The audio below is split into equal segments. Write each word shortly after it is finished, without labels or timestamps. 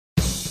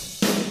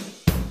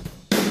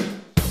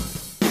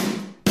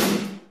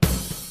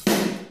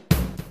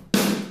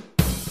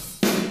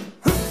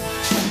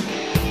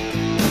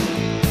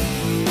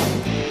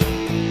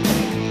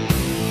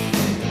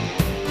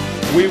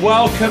We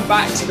welcome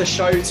back to the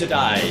show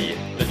today.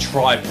 The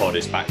tripod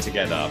is back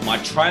together. My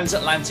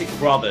transatlantic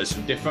brothers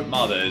from different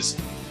mothers,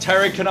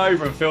 Terry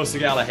Canova and Phil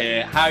Segala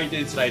here. How are you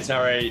doing today,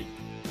 Terry?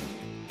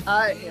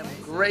 I am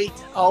great.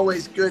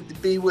 Always good to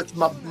be with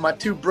my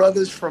two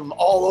brothers from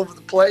all over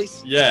the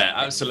place. Yeah,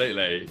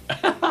 absolutely.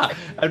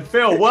 And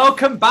Phil,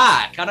 welcome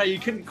back. I know you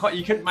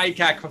couldn't make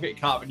our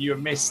Crockett Cup and you were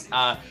missed.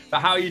 But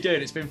how are you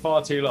doing? It's been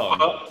far too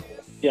long.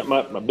 Yeah,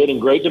 my been in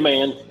great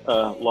demand.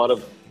 A lot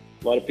of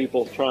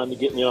people trying to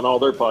get me on all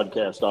their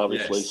podcasts,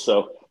 obviously. Yes.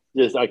 So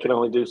just I can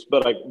only do,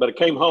 but I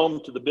came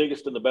home to the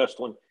biggest and the best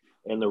one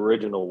and the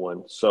original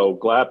one. So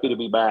glad to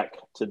be back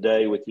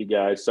today with you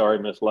guys. Sorry,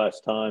 I missed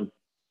last time.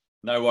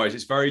 No worries.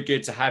 It's very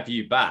good to have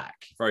you back.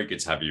 Very good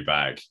to have you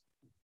back.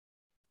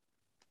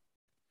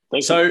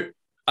 Thank you.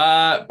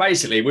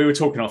 Basically, we were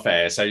talking off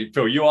air. So,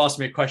 Phil, you asked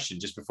me a question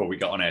just before we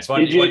got on air. So,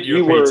 why don't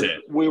you repeat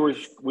it?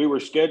 We were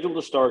scheduled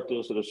to start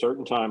this at a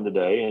certain time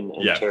today, and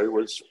yeah. Terry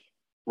was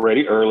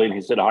ready early, and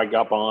he said I could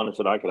hop on. I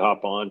said I could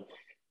hop on.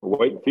 We're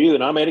waiting for you,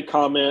 and I made a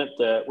comment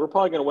that we're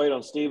probably going to wait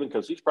on Steven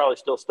because he's probably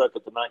still stuck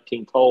at the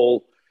 19th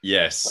hole.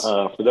 Yes.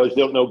 For those who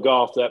don't know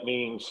golf, that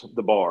means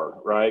the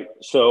bar, right?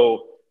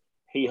 So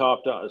he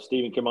hopped on.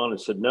 Steven came on and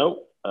said,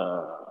 no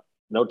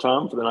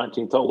time for the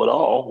 19th hole at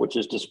all, which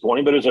is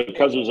disappointing. But it was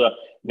because it was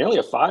nearly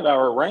a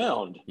 5-hour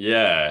round.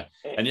 Yeah.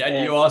 And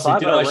you asked me,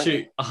 did I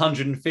shoot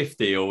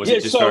 150 or was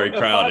it just very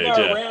crowded? A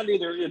 5-hour round,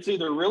 it's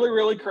either really,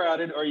 really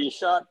crowded or you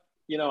shot,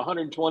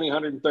 120,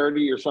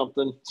 130 or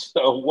something.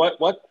 So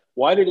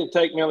why did it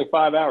take nearly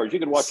 5 hours? You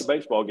could watch a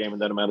baseball game in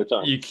that amount of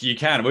time. You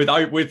can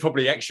with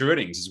probably extra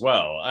innings as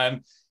well.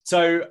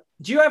 So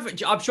do you have,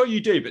 I'm sure you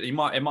do, but it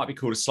might be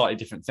called a slightly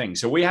different thing.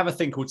 So we have a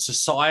thing called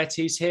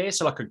societies here.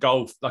 So like a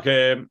golf,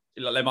 there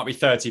might be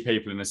 30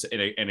 people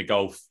in a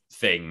golf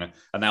thing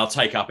and they'll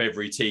take up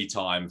every tee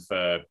time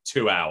for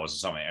 2 hours or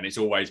something. And it's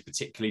always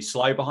particularly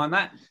slow behind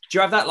that. Do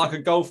you have that like a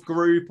golf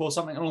group or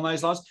something along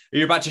those lines? Are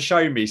you about to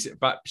show me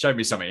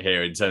something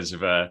here in terms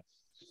of No,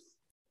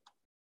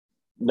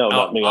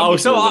 not me.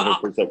 Sorry.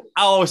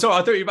 I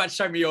thought you were about to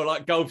show me your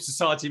like golf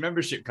society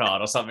membership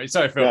card or something.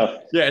 Sorry, Phil.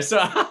 Yeah, so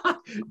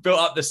built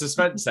up the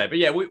suspense there. But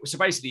yeah, so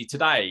basically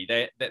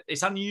today,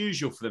 it's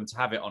unusual for them to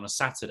have it on a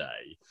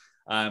Saturday,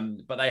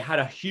 but they had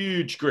a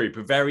huge group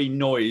of very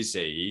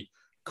noisy,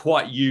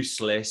 quite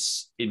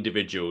useless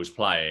individuals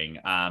playing.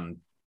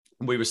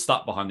 We were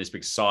stuck behind this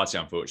big society,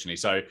 unfortunately.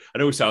 So,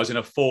 and also I was in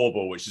a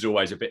 4-ball, which is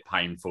always a bit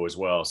painful as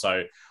well.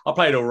 So I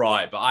played all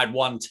right, but I had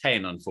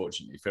 110,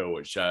 unfortunately, Phil,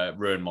 which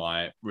ruined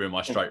my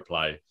stroke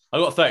play. I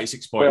got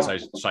 36 points, so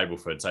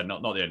Stableford, so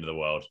not the end of the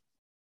world.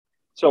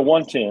 So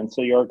 110.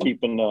 So you are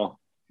keeping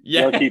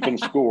keeping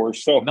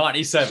scores. So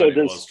 97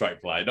 was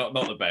stroke play, not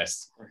the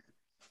best.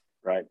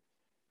 Right.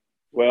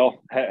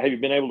 Well, have you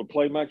been able to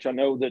play much? I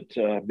know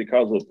that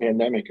because of the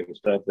pandemic and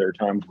stuff, there are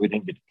times we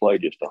didn't get to play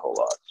just a whole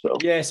lot. So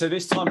yeah, so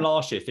this time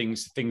last year,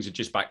 things are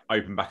just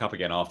opened back up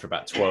again after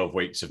about 12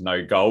 weeks of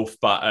no golf.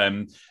 But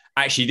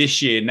actually,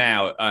 this year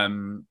now,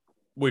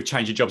 we've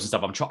changed the jobs and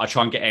stuff. I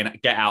try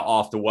and get out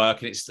after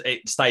work, and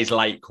it stays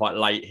quite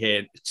late here.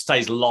 It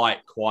stays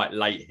light quite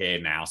late here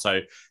now, so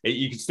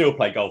you can still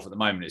play golf at the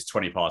moment. It's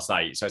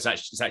 8:20, so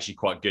it's actually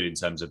quite good in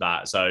terms of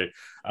that. So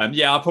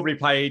yeah, I probably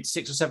played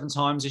 6 or 7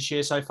 times this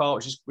year so far,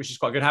 which is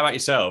quite good. How about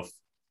yourself?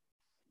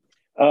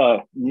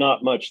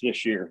 Not much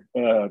this year,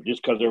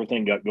 just because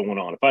everything got going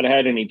on. If I'd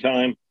had any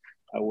time,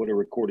 I would have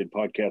recorded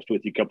podcast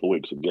with you a couple of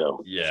weeks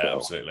ago. Yeah, so.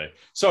 Absolutely.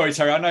 Sorry,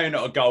 Terry, I know you're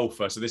not a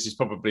golfer, so this is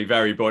probably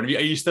very boring. Are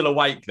you still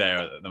awake there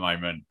at the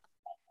moment?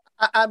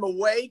 I'm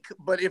awake,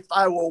 but if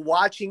I were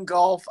watching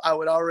golf, I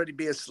would already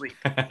be asleep.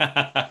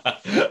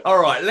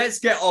 All right, let's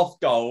get off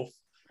golf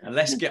and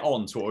let's get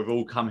on to what we've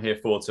all come here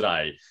for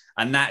today.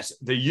 And that's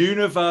the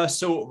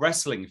Universal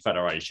Wrestling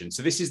Federation.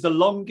 So this is the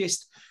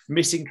longest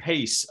missing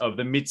piece of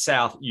the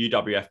Mid-South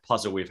UWF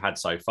puzzle we've had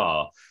so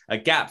far. A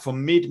gap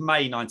from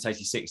mid-May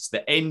 1986 to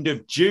the end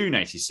of June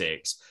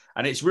 86.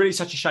 And it's really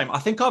such a shame. I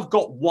think I've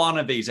got one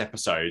of these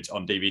episodes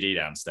on DVD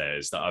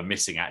downstairs that I'm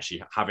missing,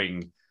 actually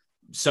having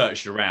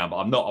searched around,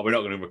 but we're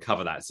not going to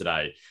recover that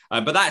today.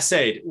 But that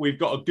said, we've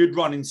got a good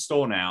run in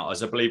store now,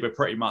 as I believe we're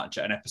pretty much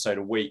at an episode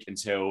a week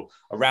until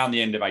around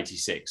the end of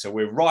 86. So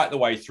we're right the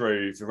way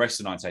through the rest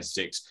of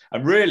 1986.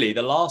 And really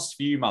the last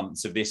few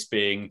months of this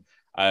being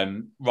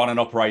run and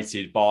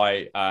operated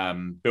by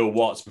Bill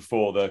Watts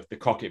before the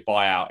Crockett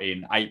buyout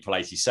in April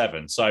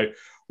 87. So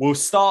we'll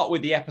start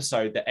with the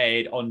episode that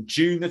aired on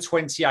June the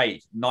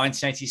 28th,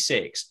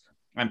 1986.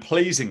 And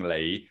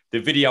pleasingly, the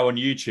video on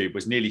YouTube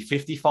was nearly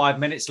 55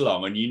 minutes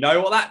long. And you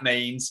know what that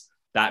means?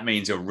 That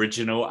means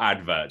original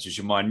adverts, which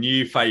are my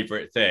new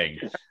favourite thing.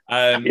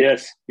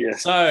 Yes.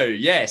 So,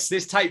 yes,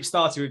 this tape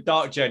started with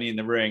Dark Journey in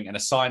the ring and a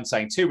sign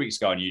saying 2 weeks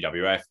ago on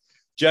UWF,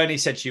 Journey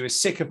said she was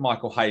sick of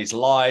Michael Hayes'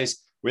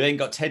 lies. We then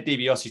got Ted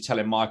DiBiase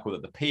telling Michael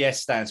that the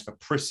PS stands for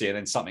prissy and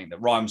then something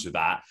that rhymes with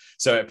that.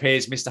 So it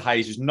appears Mr.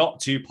 Hayes was not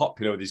too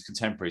popular with his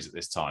contemporaries at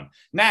this time.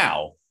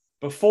 Now,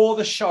 before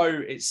the show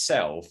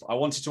itself, I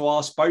wanted to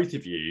ask both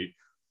of you,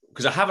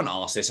 because I haven't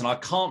asked this and I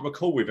can't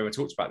recall we've ever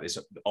talked about this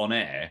on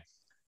air.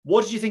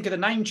 What did you think of the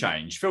name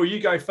change? Phil, you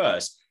go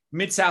first.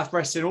 Mid-South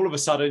Wrestling, all of a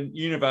sudden,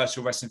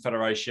 Universal Wrestling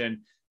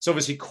Federation. It's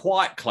obviously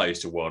quite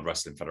close to World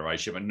Wrestling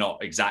Federation, but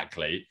not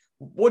exactly.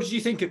 What did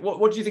you think?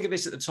 What did you think of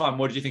this at the time?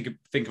 What did you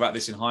think about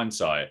this in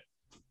hindsight?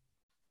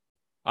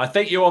 I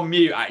think you're on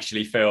mute,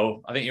 actually,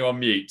 Phil. I think you're on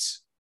mute.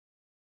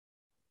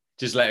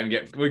 Just let him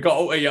get. We've got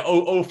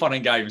all fun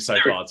and games so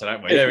far,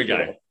 don't we? There we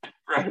go.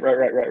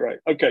 Right.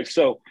 Okay,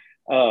 so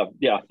I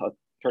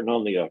turned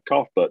on the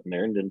cough button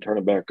there and didn't turn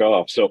it back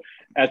off. So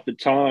at the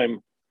time,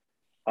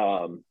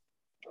 I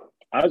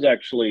was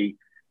actually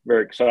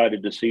very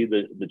excited to see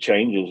the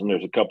changes, and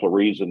there's a couple of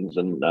reasons,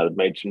 and I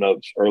made some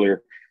notes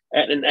earlier.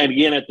 And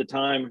again, at the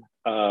time,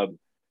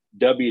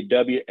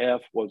 WWF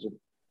wasn't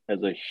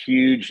as a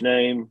huge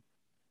name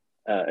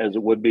as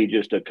it would be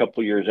just a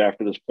couple of years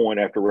after this point,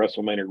 after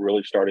WrestleMania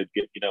really started.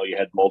 You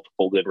had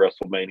multiple then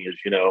WrestleManias.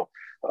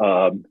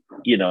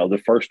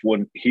 The first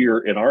one here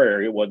in our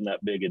area wasn't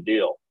that big a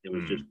deal. It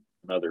was just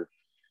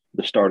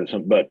the start of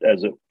something. But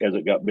as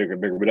it got bigger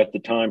and bigger, but at the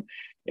time,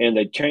 and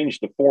they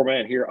changed the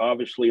format here.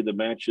 Obviously, the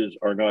matches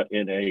are not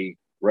in a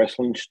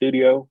wrestling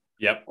studio.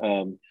 Yep.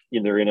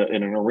 They're in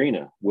an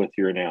arena with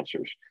your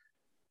announcers.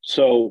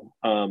 So,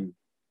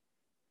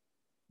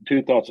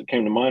 two thoughts that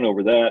came to mind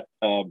over that.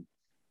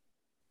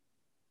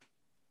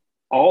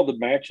 All the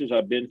matches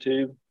I've been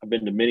to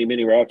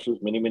many wrestlers,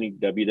 many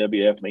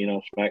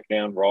WWF,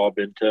 SmackDown, Raw. I've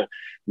been to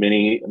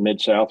many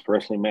Mid-South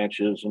wrestling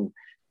matches and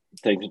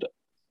things.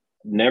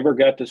 Never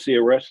got to see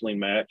a wrestling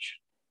match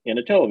in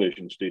a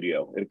television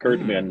studio. It occurred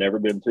to me I'd never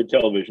been to a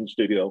television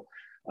studio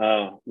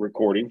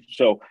recording.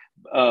 So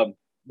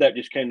that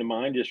just came to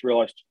mind. Just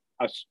realized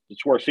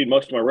it's where I see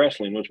most of my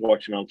wrestling was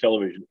watching on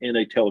television in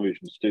a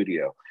television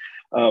studio.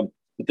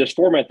 But this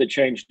format that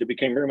changed, it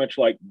became very much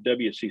like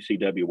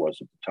WCCW was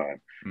at the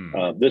time.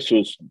 This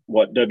was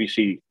what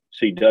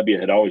WCCW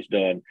had always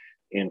done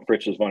in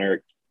Fritz's Von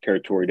Erich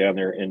territory down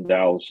there in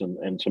Dallas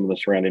and some of the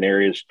surrounding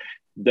areas.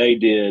 They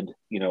did,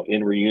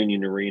 in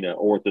Reunion Arena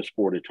or at the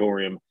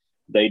Sportatorium,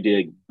 they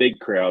did big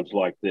crowds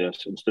like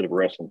this instead of a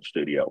wrestling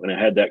studio. And it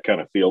had that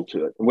kind of feel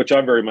to it, which I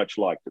very much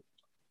liked.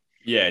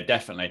 Yeah,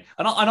 definitely.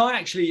 And I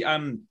actually,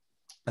 I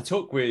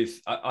talked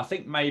with, I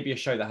think maybe a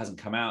show that hasn't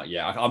come out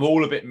yet. I'm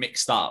all a bit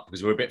mixed up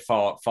because we're a bit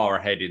far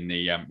ahead in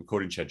the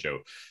recording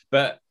schedule.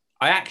 But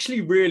I actually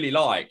really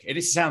like,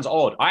 it sounds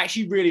odd, I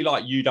actually really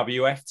like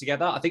UWF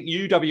together. I think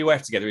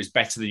UWF together is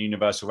better than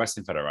Universal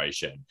Wrestling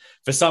Federation.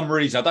 For some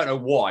reason, I don't know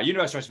why.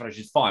 Universal Wrestling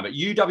Federation is fine, but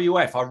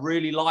UWF, I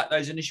really like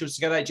those initials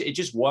together. It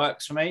just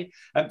works for me.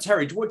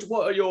 Terry, what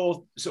are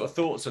your sort of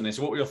thoughts on this?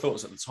 What were your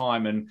thoughts at the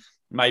time? And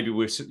maybe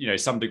with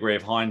some degree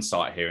of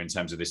hindsight here in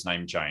terms of this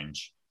name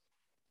change.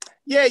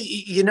 Yeah,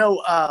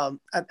 I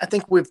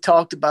think we've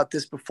talked about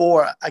this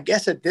before. I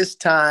guess at this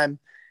time,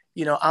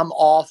 I'm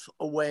off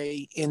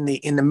away in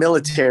the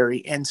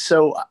military, and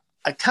so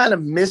I kind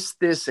of missed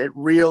this in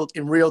real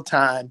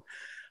time.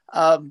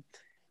 I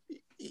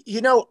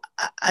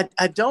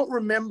don't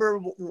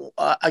remember.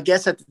 I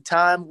guess at the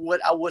time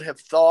what I would have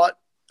thought.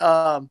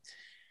 For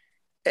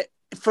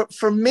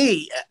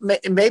me,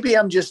 maybe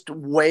I'm just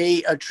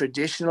way a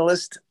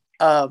traditionalist.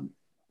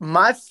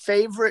 My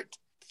favorite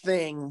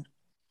thing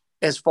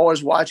as far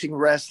as watching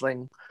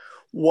wrestling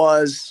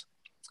was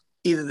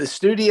either the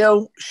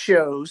studio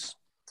shows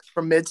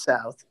from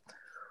Mid-South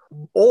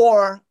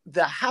or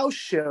the house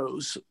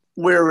shows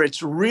where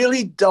it's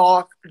really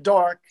dark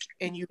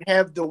and you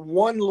have the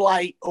one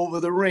light over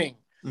the ring.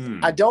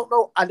 I don't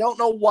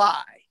know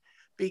why,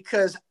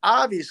 because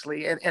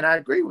obviously, and I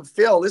agree with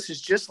Phil, this is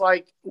just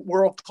like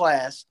world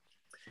class.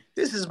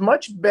 This is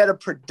much better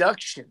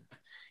production.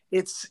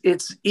 It's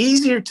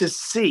easier to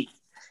see.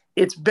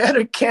 It's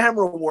better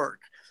camera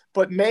work.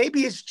 But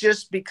maybe it's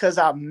just because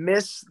I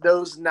miss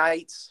those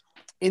nights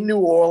in New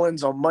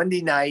Orleans on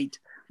Monday night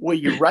where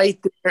you're right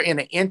there in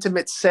an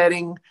intimate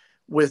setting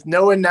with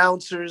no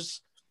announcers,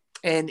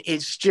 and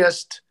it's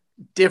just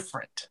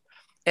different.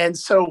 And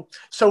so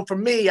for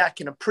me, I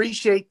can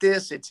appreciate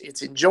this.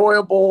 It's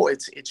enjoyable.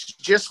 It's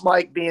just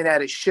like being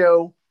at a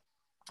show,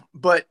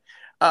 but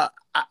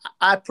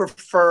I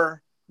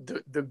prefer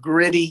the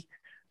gritty,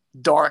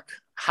 dark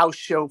house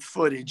show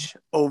footage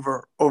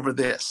over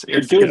this.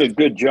 You're doing a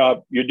good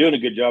job. You're doing a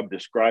good job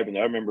describing it.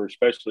 I remember,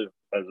 especially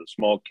as a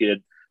small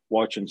kid,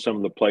 watching some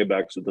of the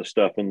playbacks of the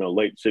stuff in the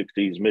late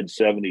 60s, mid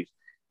 70s.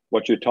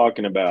 What you're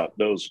talking about,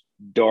 those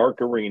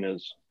dark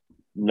arenas,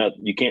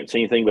 you can't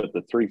see anything but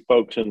the three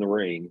folks in the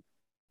ring,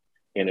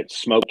 and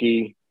it's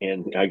smoky,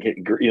 and I get,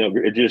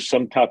 it's just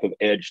some type of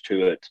edge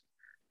to it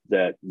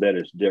that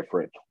is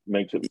different,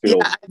 makes it feel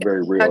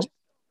very real.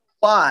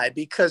 Why?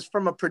 Because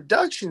from a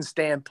production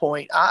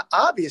standpoint,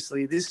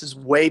 obviously this is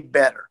way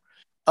better.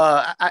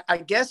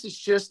 I guess it's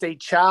just a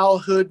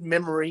childhood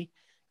memory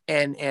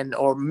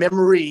or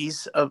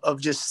memories of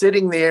just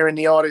sitting there in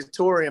the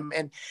auditorium.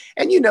 And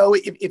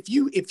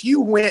if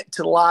you went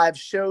to live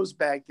shows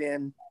back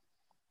then,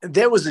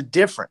 there was a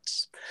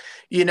difference.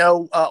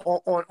 On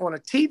a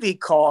TV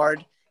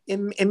card,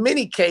 in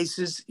many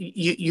cases,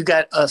 you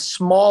got a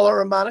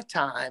smaller amount of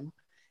time.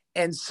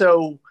 And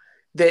so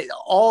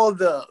all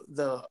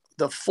the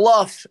the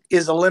fluff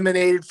is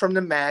eliminated from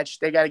the match.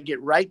 They got to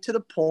get right to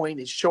the point.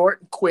 It's short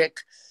and quick.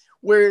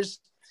 Whereas,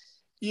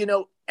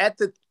 at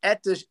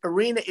the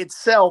arena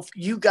itself,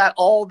 you got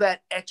all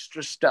that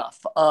extra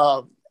stuff.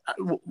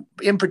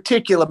 In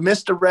particular,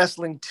 Mr.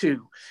 Wrestling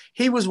 2.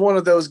 He was one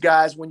of those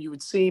guys, when you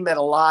would see him at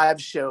a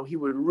live show, he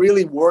would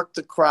really work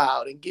the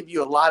crowd and give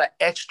you a lot of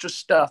extra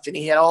stuff. And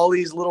he had all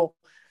these little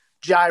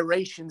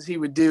gyrations he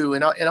would do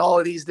and all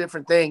of these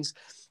different things.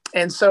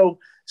 And so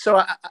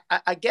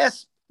I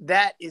guess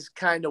that is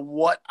kind of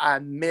what I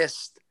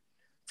missed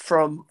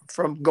from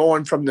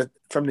going from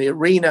the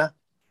arena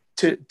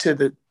to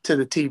the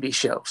TV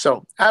show.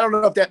 So I don't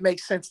know if that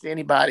makes sense to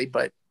anybody,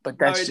 but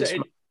that's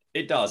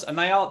it does, and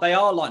they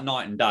are like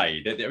night and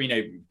day.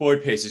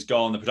 Boyd Pierce is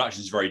gone. The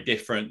production is very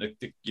different.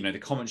 The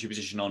commentary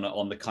position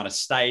on the kind of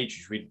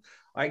stage, which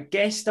I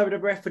guess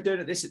WWF were doing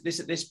at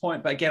this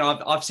point. But again,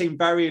 I've seen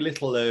very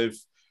little of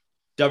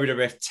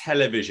WWF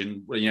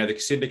television. The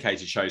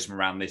syndicated shows from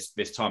around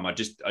this time. I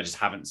just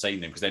haven't seen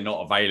them because they're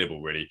not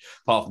available really,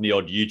 apart from the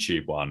odd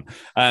YouTube one.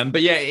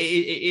 But yeah,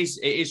 it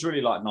is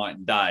really like night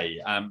and day.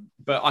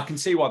 But I can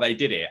see why they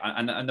did it,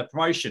 and the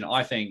promotion,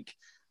 I think.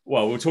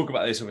 Well, we'll talk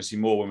about this obviously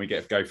more when we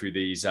go through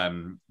these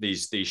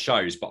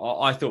shows. But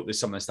I thought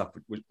some of the stuff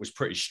was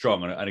pretty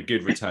strong and a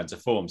good return to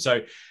form. So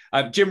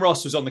Jim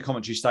Ross was on the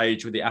commentary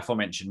stage with the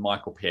aforementioned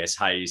Michael Pierce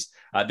Hayes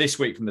this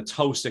week from the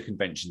Tulsa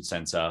Convention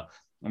Center.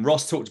 And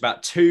Ross talked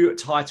about 2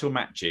 title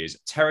matches.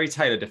 Terry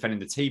Taylor defending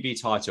the TV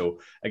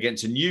title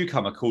against a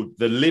newcomer called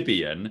the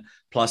Libyan,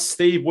 plus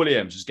Steve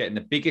Williams was getting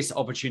the biggest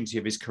opportunity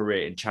of his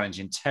career in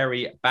challenging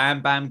Terry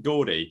Bam Bam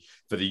Gordy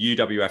for the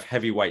UWF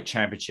Heavyweight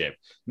Championship.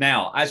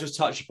 Now, as was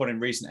touched upon in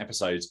recent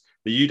episodes,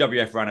 the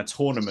UWF ran a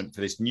tournament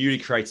for this newly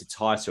created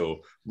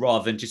title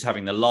rather than just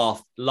having the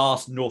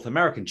last North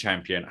American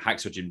champion,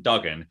 Hacksaw Jim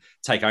Duggan,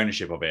 take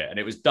ownership of it. And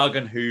it was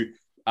Duggan who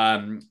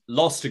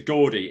lost to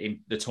Gordy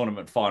in the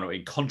tournament final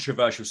in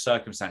controversial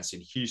circumstances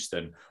in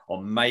Houston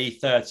on May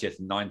 30th,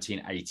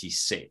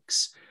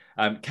 1986.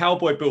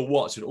 Cowboy Bill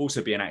Watts would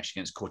also be in action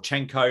against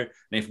Korchenko. And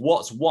if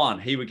Watts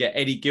won, he would get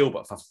Eddie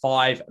Gilbert for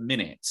 5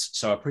 minutes.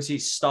 So a pretty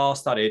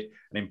star-studded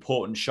and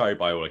important show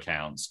by all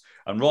accounts.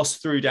 And Ross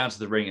threw down to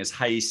the ring as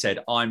Hayes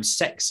said, "I'm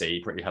sexy,"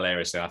 pretty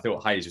hilariously. I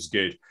thought Hayes was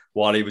good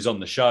while he was on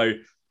the show.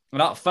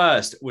 And up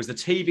first was the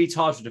TV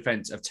title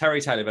defense of Terry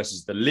Taylor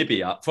versus the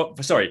Libyan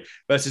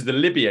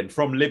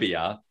from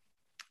Libya.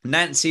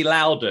 Nancy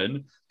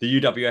Loudon, the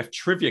UWF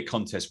trivia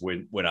contest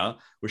winner,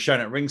 was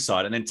shown at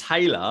ringside, and then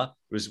Taylor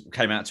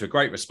came out to a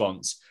great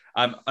response.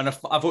 And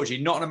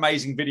unfortunately, not an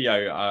amazing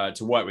video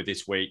to work with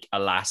this week,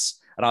 alas.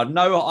 And I had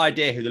no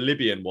idea who the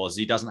Libyan was.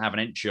 He doesn't have an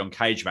entry on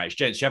Cage Match.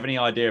 Gents, do you have any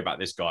idea about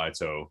this guy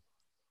at all?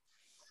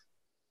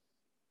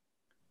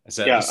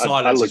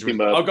 I looked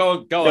him up. Oh,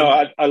 go on.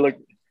 No, I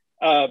looked.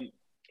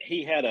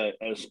 He had a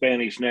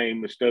Spanish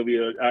name,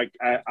 Mustovia.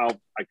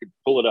 I could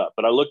pull it up,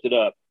 but I looked it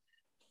up.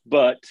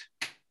 But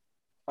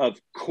of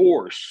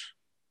course,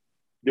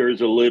 there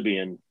is a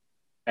Libyan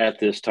at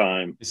this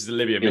time. This is the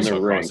Libyan missile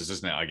crisis,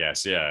 isn't it? I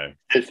guess, yeah.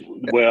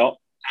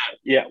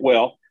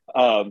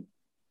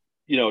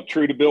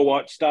 True to Bill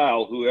Watts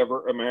style,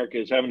 whoever America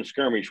is having a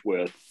skirmish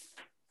with,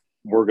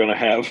 we're going to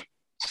have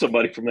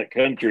somebody from that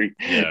country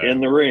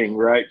in the ring,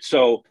 right?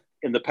 So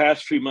in the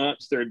past few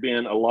months, there had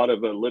been a lot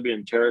of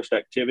Libyan terrorist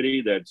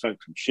activity that had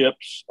sunk some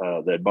ships,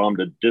 that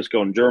bombed a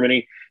disco in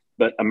Germany.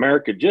 But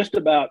America, just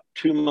about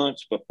 2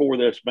 months before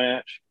this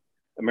match,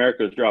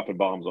 America is dropping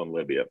bombs on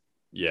Libya.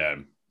 Yeah.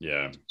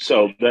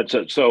 So that's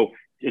it. So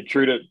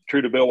true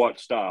to Bill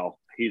Watts style,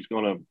 he's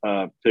going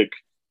to pick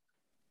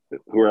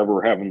whoever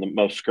we're having the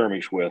most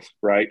skirmish with,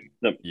 right?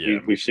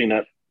 We've seen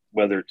that.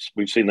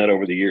 We've seen that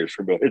over the years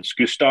for both. It's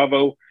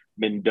Gustavo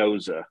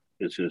Mendoza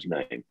is his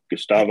name.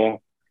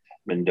 Gustavo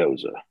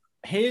Mendoza.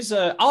 Here's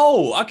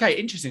okay,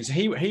 interesting. So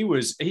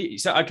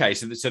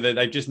so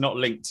they've just not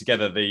linked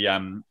together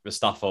the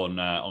stuff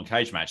on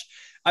Cage Match.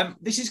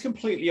 This is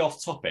completely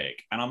off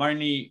topic, and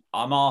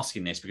I'm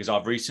asking this because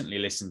I've recently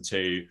listened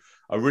to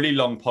a really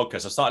long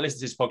podcast. I started listening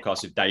to this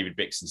podcast with David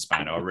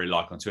Bixenspan, who I really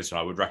like on Twitter,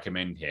 and I would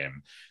recommend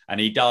him. And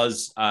he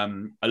does a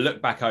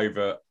look back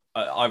over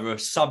either a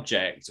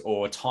subject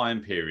or a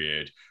time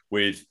period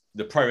with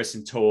the Pro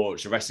Wrestling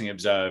Torch, the Wrestling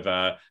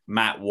Observer,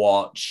 Matt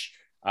Watch,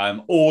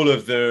 all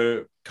of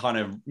the kind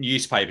of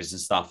newspapers and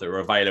stuff that were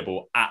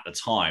available at the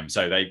time.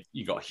 So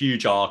you got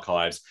huge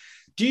archives.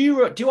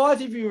 Do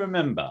either of you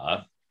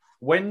remember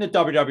when the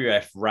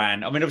WWF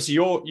ran? I mean, obviously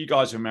you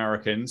guys are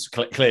Americans,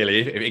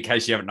 clearly, in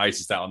case you haven't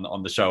noticed that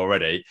on the show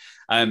already.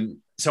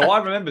 So I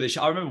remember this.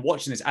 I remember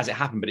watching this as it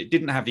happened, but it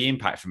didn't have the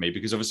impact for me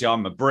because obviously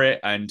I'm a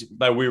Brit, and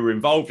though we were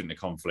involved in the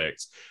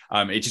conflict,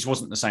 it just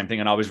wasn't the same thing,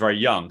 and I was very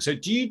young. So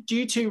do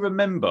you two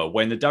remember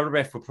when the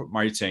WWF were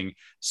promoting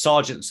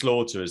Sergeant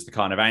Slaughter as the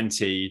kind of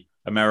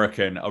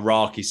anti-American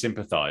Iraqi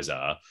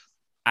sympathizer?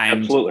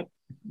 And absolutely.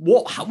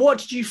 What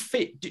did you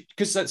fit?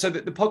 Because so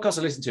the podcast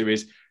I listened to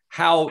is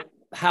how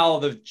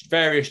the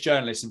various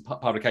journalists and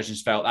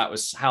publications felt that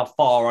was how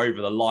far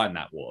over the line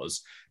that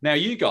was. Now,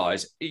 you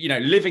guys,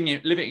 living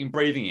it and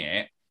breathing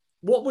it,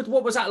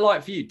 What was that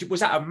like for you?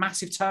 Was that a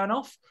massive turn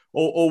off,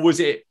 or was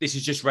it this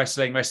is just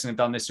wrestling have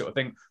done this sort of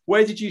thing?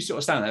 Where did you sort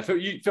of stand there?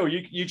 Phil,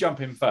 you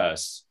jump in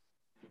first.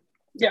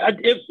 Yeah,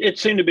 it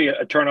seemed to be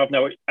a turn off.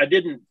 Now, I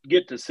didn't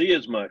get to see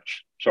as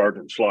much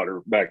Sergeant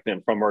Slaughter back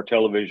then from our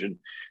television,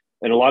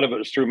 and a lot of it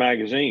was through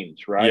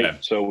magazines, right? Yeah.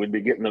 So we'd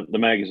be getting the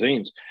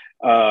magazines.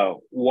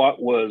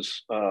 What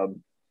was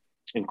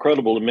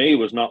incredible to me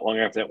was not long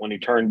after that when he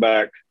turned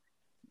back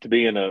to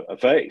being a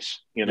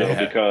face,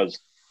 because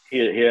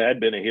he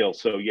had been a heel.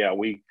 So yeah,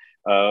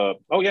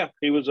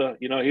 he was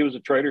a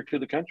traitor to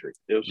the country.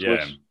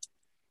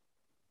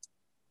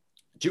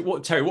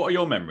 Terry, what are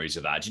your memories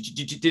of that?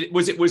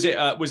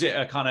 Was it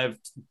a kind of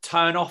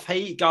turn off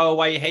heat, go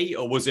away heat,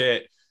 or was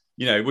it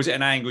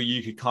an angle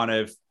you could kind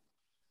of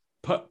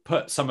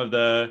put some of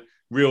the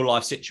real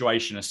life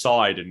situation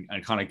aside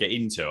and kind of get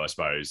into, I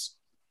suppose?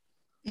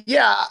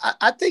 Yeah,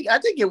 I think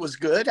it was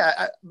good.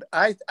 I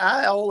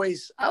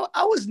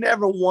was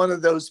never one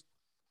of those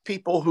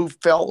people who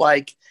felt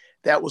like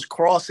that was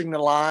crossing the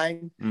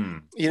line.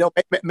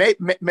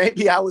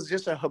 Maybe I was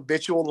just a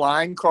habitual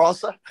line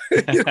crosser.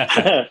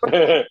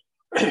 But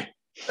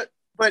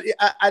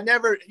I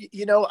never,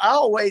 I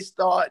always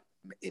thought,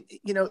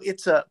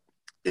 it's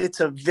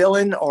a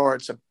villain or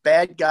it's a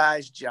bad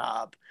guy's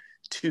job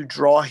to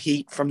draw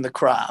heat from the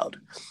crowd.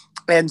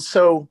 And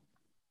so,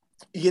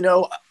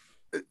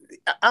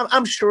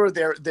 I'm sure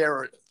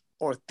there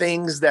are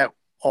things that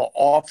are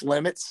off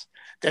limits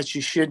that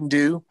you shouldn't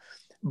do.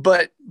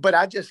 But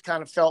I just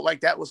kind of felt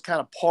like that was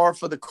kind of par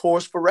for the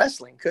course for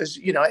wrestling. Because,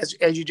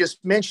 as you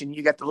just mentioned,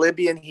 you got the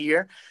Libyan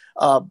here.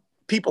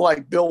 People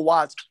like Bill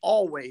Watts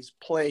always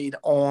played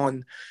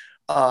on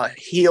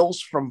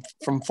heels from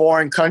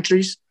foreign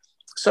countries.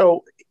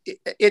 So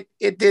it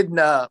didn't,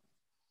 to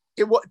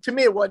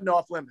me, it wasn't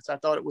off limits. I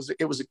thought it was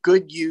a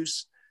good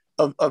use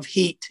of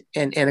heat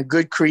and a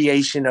good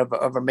creation of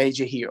a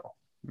major heel.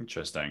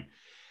 Interesting.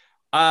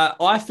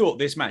 I thought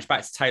this match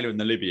back to Taylor and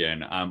the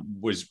Libyan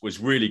was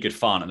really good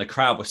fun, and the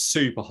crowd was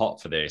super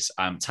hot for this.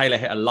 Taylor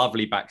hit a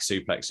lovely back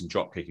suplex and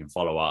drop kick and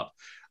follow up.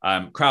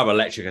 Crowd were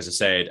electric, as I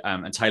said,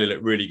 and Taylor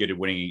looked really good at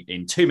winning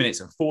in 2 minutes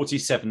and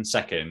 47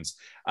 seconds.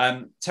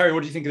 Terry,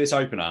 what do you think of this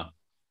opener?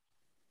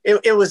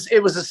 It was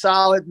a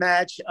solid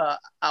match.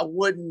 I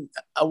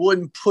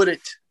wouldn't put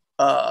it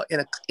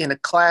in a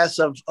class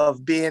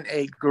of being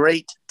a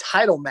great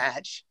title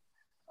match.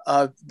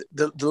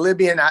 The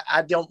Libyan,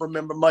 I don't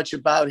remember much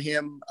about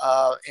him,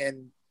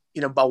 and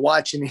by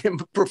watching him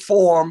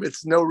perform,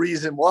 it's no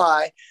reason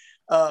why.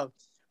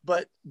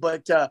 But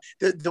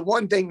the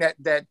one thing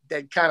that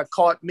kind of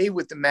caught me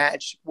with the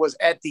match was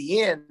at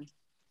the end,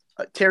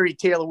 Terry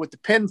Taylor with the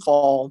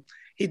pinfall.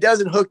 He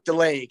doesn't hook the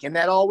leg, and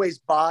that always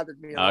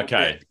bothered me.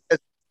 Okay,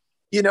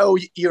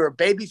 because, you're a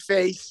baby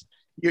face.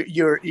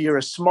 You're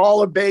a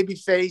smaller baby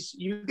face.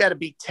 You got to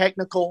be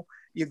technical.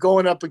 You're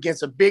going up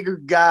against a bigger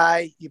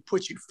guy. You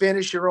put your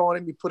finisher on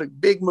him. You put a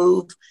big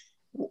move.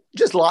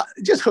 Just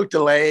hook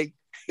the leg.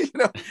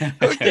 Come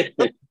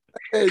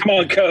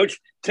on, coach.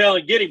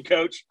 Get him,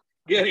 coach.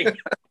 Get him.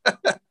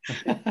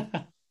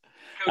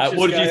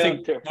 What did you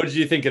think? What did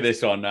you think of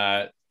this one,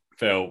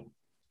 Phil?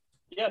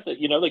 Yeah,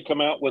 they come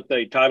out with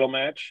a title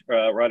match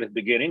right at the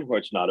beginning, where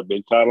it's not a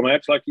big title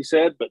match, like you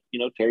said, but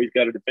Terry's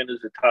got to defend his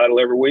title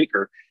every week,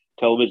 or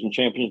television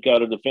champion's got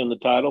to defend the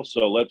title.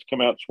 So let's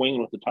come out swinging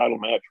with the title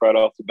match right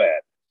off the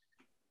bat.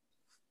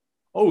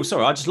 Oh,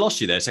 sorry, I just lost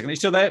you there a second. Are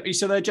you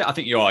still there? Jet? I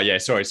think you are. Yeah,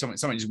 sorry, something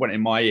just went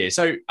in my ear.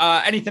 So,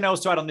 anything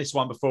else to add on this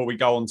one before we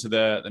go on to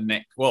the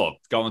next? Well,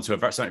 go on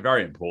to something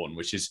very important,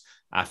 which is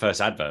our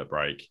first advert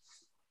break.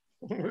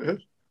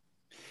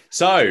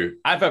 So,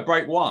 advert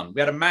break 1.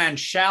 We had a man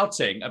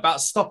shouting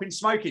about stopping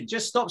smoking.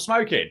 Just stop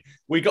smoking.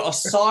 We got a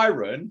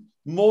siren,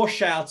 more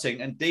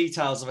shouting, and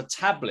details of a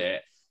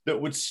tablet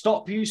that would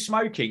stop you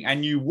smoking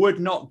and you would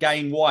not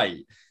gain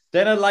weight.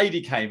 Then a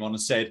lady came on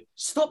and said,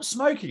 stop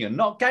smoking and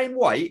not gain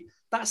weight.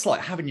 That's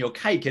like having your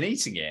cake and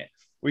eating it.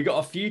 We got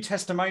a few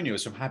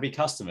testimonials from happy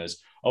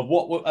customers of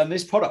and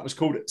this product was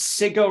called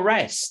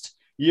Cigarest.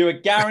 You are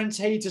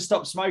guaranteed to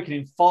stop smoking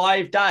in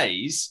 5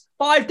 days.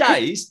 5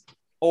 days?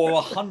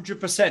 Or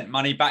 100%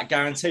 money back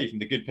guarantee from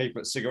the good people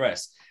at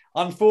Cigarest.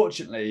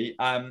 Unfortunately,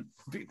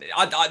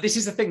 this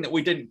is the thing that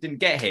we didn't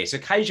get here. So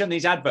occasionally on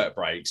these advert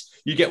breaks,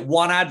 you get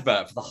one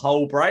advert for the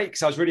whole break.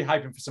 So I was really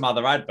hoping for some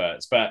other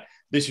adverts, but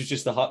this was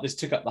just this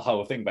took up the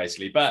whole thing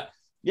basically. But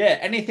yeah,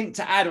 anything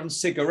to add on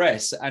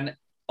Cigarest? And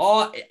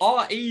are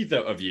either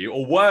of you,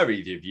 or were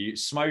either of you,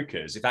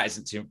 smokers? If that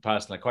isn't too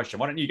personal a question,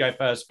 why don't you go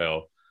first,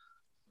 Phil?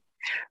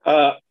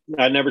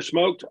 I never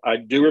smoked. I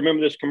do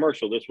remember this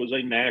commercial. This was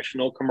a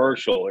national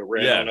commercial. It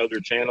ran on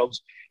other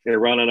channels. It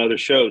ran on other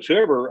shows.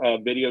 Whoever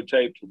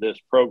videotaped this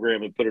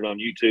program and put it on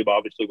YouTube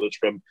obviously was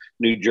from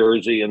New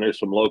Jersey, and there's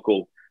some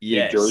local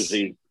New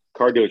Jersey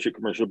car dealership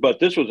commercial. But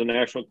this was a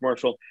national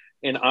commercial,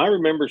 and I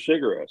remember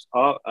Cigarettes.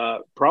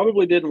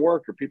 Probably didn't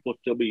work, or people will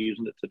still be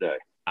using it today.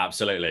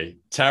 Absolutely,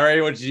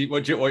 Terry. What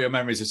are your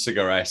memories of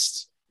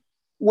Cigarettes?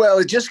 Well,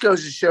 it just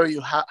goes to show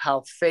you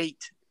how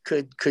fate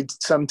could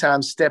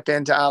sometimes step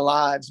into our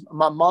lives.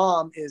 My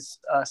mom is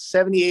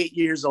 78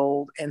 years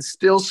old and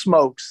still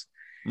smokes.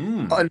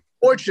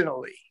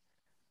 Unfortunately,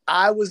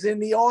 I was in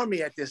the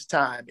Army at this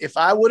time. If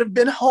I would have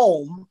been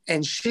home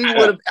and she would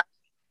have,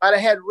 I'd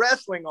have had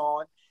wrestling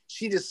on,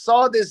 she just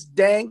saw this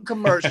dang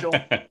commercial.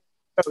 So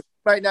she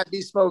might not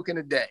be smoking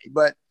today,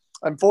 but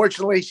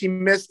unfortunately she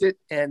missed it.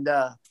 And,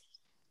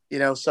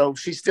 so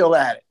she's still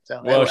at it.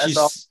 So well,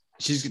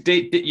 she's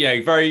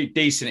very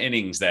decent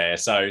innings there.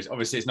 So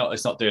obviously it's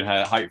not doing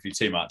her hopefully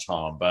too much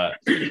harm, but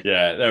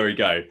yeah, there we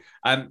go.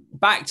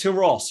 Back to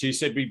Ross, who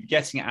said we'd be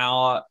getting to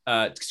our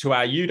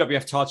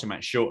UWF title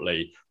match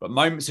shortly, but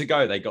moments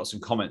ago they got some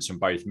comments from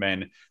both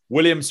men.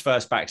 Williams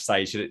first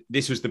backstage,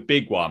 this was the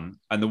big one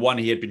and the one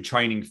he had been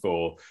training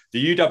for.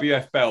 The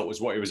UWF belt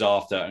was what he was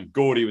after, and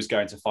Gordy was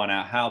going to find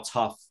out how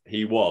tough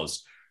he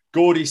was.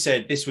 Gordy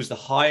said this was the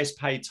highest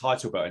paid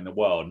title belt in the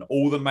world, and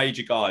all the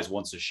major guys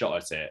wanted a shot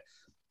at it.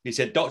 He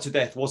said Dr.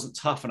 Death wasn't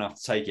tough enough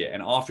to take it,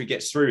 and after he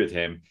gets through with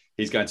him,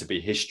 he's going to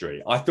be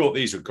history. I thought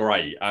these were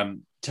great.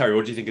 Terry,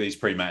 what do you think of these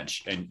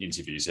pre-match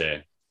interviews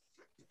here?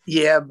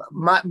 Yeah,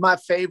 my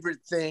favorite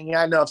thing,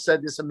 I know I've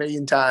said this a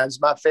million times,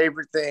 my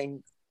favorite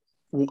thing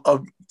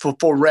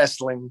for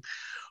wrestling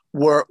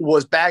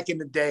was back in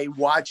the day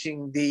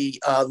watching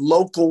the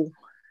local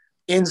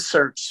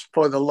inserts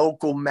for the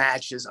local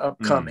matches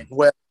upcoming,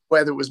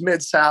 whether it was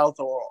Mid-South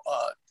or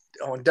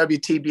on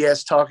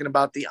WTBS talking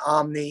about the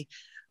Omni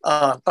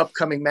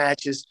upcoming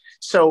matches.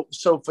 So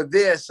for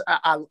this,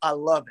 I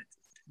love it.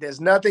 There's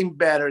nothing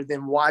better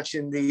than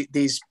watching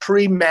these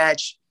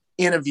pre-match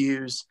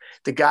interviews,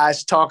 the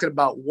guys talking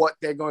about what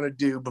they're going to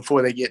do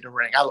before they get in the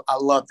ring. I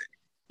loved it.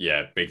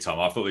 Yeah, big time.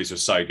 I thought these were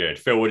so good.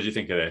 Phil, what did you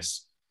think of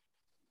this?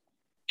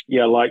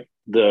 Yeah, I like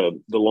the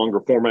longer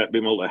format,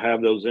 being able to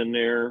have those in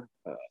there.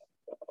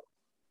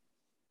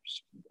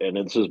 And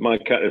this is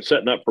it's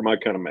setting up for my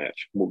kind of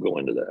match. We'll go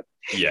into that.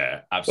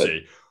 Yeah,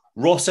 absolutely.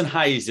 Ross and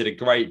Hayes did a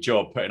great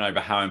job putting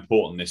over how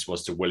important this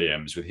was to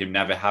Williams, with him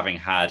never having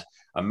had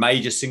a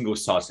major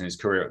singles title in his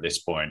career at this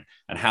point,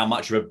 and how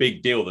much of a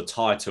big deal the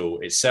title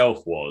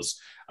itself was.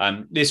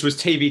 This was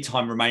TV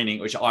time remaining,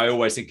 which I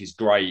always think is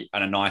great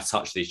and a nice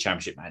touch to these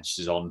championship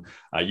matches on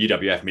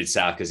UWF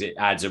Mid-South, because it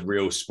adds a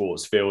real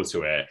sports feel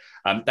to it.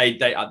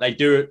 They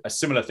do a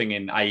similar thing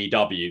in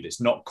AEW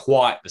that's not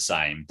quite the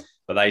same,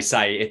 but they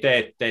say if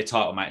their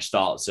title match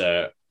starts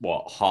at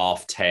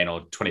 10:30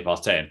 or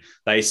 10:20,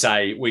 they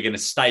say we're going to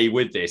stay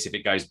with this if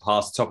it goes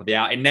past the top of the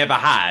hour. It never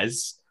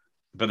has,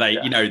 but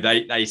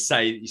they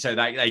say so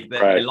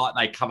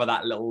they cover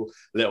that little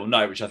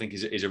note, which I think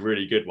is a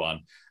really good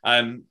one.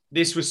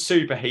 This was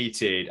super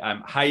heated.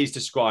 Hayes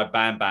described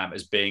Bam Bam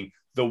as being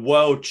the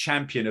world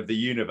champion of the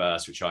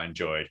universe, which I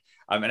enjoyed,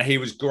 and he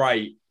was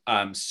great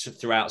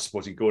throughout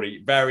supporting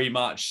Gordy. Very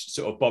much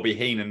sort of Bobby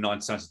Heenan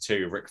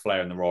 1992 with Ric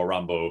Flair in the Royal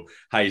Rumble.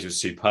 Hayes was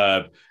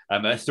superb.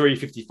 At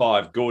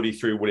 3:55, Gordy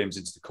threw Williams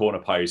into the corner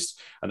post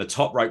and the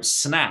top rope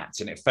snapped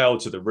and it fell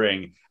to the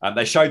ring.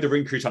 They showed the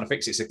ring crew trying to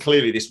fix it, so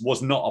clearly this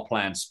was not a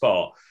planned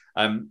spot.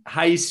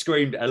 Hayes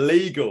screamed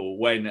illegal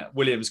when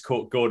Williams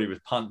caught Gordy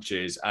with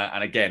punches.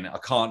 And again, I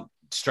can't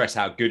stress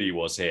how good he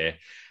was here.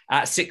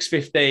 At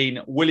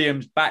 6:15,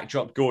 Williams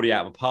backdropped Gordy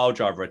out of a pile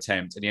driver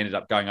attempt and he ended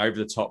up going over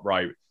the top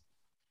rope.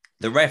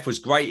 The ref was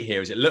great here,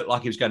 as it looked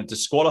like he was going to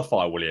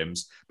disqualify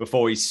Williams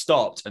before he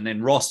stopped. And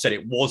then Ross said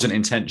it wasn't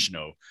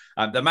intentional.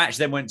 The match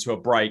then went to a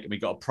break and we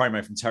got a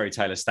promo from Terry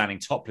Taylor standing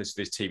topless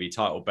with his TV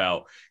title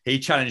belt. He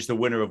challenged the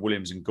winner of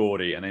Williams and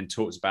Gordy and then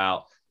talks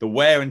about the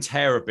wear and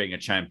tear of being a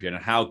champion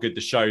and how good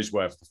the shows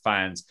were for the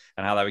fans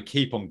and how they would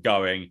keep on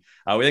going.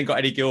 We then got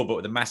Eddie Gilbert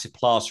with a massive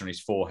plaster on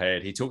his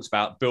forehead. He talks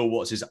about Bill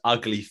Watts'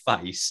 ugly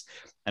face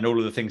and all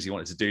of the things he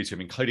wanted to do to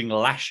him, including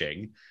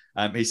lashing.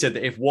 He said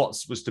that if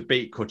Watts was to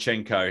beat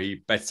Korchenko,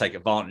 he'd better take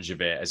advantage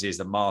of it, as he is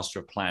the master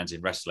of plans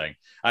in wrestling.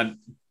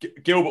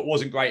 Gilbert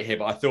wasn't great here,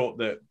 but I thought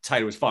that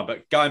Taylor was fine.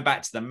 But going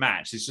back to the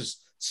match, it's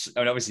just,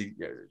 obviously,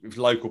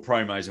 local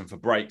promos and for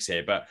breaks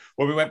here. But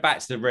when we went back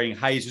to the ring,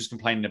 Hayes was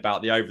complaining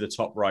about the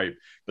over-the-top rope,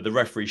 but the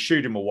referee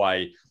shooed him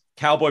away.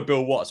 Cowboy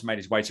Bill Watts made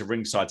his way to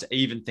ringside to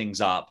even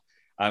things up.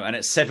 And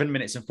at 7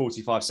 minutes and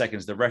 45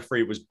 seconds, the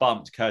referee was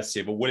bumped courtesy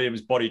of a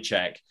Williams body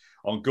check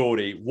on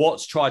Gordy.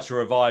 Watts tried to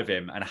revive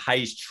him and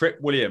Hayes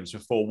tripped Williams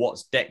before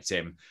Watts decked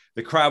him.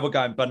 The crowd were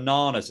going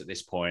bananas at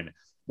this point.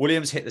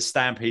 Williams hit the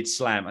Stampede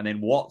Slam and then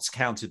Watts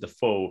counted the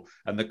fall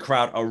and the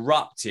crowd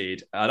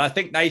erupted. And I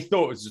think they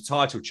thought it was a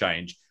title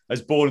change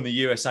as Born in the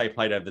USA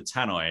played over the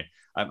Tannoy.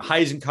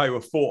 Hayes and Co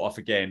were fought off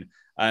again.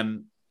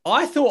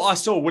 I thought I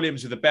saw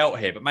Williams with a belt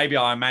here, but maybe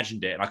I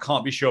imagined it and I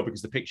can't be sure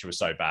because the picture was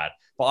so bad.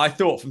 But I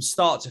thought from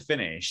start to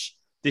finish,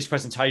 this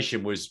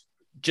presentation was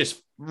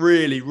just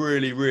really,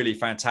 really, really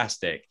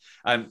fantastic.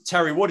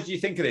 Terry, what did you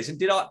think of this? And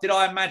did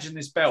I imagine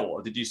this belt,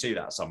 or did you see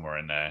that somewhere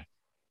in there?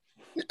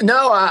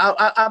 No,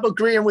 I'm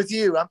agreeing with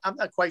you. I'm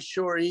not quite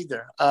sure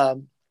either.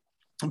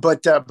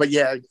 But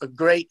yeah, a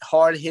great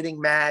hard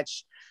hitting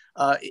match.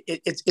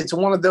 It's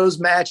one of those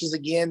matches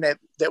again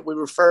that we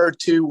refer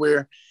to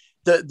where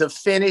the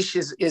finish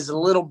is a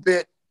little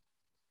bit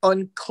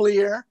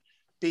unclear.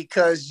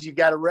 because you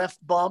got a ref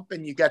bump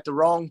and you got the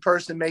wrong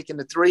person making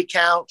the 3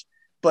 count.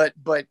 But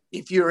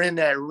if you're in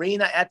the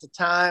arena at the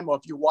time, or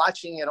if you're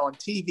watching it on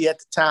TV at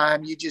the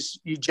time, you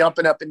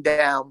jumping up and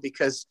down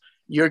because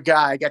your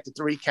guy got the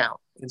 3 count.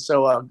 And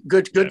so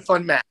good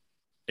fun match.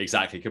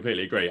 Exactly.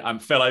 Completely agree.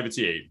 Phil, over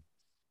to you.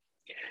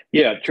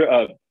 Yeah.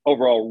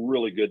 Overall,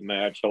 really good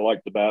match. I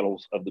like the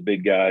battles of the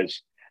big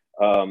guys.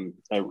 I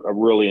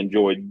really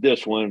enjoyed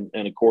this one.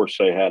 And of course,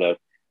 they had a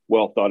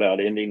well thought out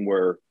ending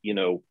where,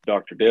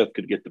 Dr. Death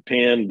could get the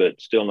pin,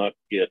 but still not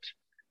get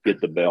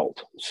the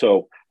belt.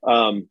 So,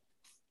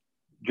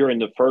 during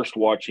the first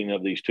watching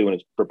of these two, and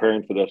it's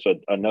preparing for this,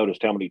 I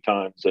noticed how many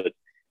times that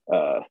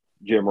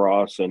Jim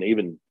Ross and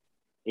even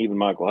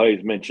Michael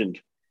Hayes mentioned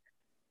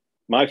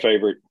my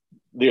favorite,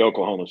 the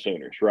Oklahoma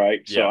Sooners,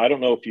 right? Yeah. So I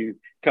don't know if you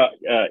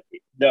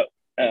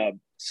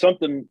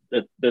something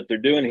that they're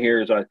doing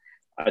here is I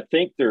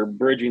think they're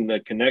bridging the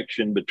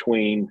connection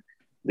between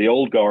the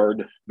old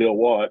guard, Bill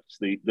Watts,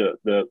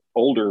 the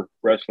older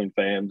wrestling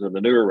fans and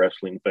the newer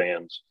wrestling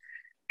fans,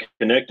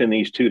 connecting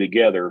these two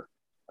together.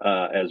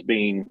 As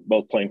being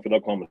both playing for the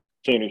Oklahoma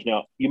Sooners.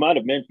 Now, you might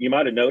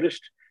have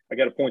noticed, I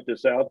got to point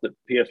this out, that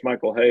P.S.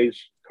 Michael Hayes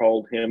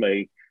called him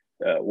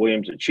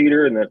Williams a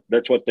cheater, and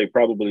that's what they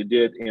probably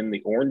did in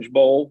the Orange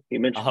Bowl. He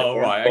mentioned the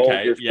Orange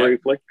Bowl just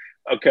briefly.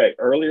 Okay,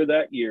 earlier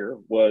that year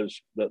was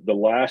the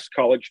last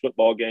college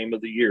football game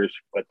of the year.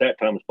 At that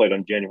time, it was played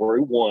on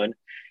January 1,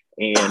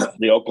 and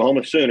the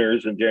Oklahoma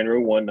Sooners in January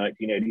 1,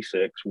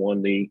 1986,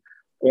 won the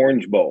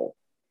Orange Bowl.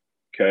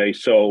 Okay,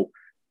 so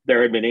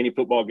there had been any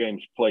football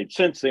games played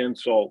since then.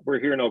 So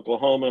we're here in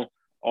Oklahoma.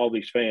 All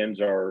these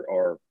fans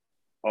are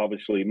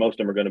obviously, most of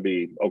them are going to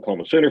be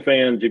Oklahoma Sooner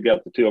fans. You've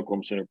got the 2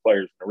 Oklahoma Sooner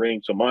players in the ring.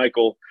 So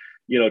Michael,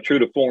 true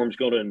to form, is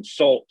going to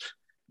insult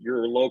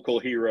your local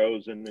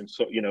heroes. And then,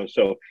 so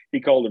he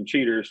called them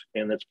cheaters,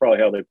 and that's probably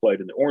how they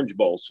played in the Orange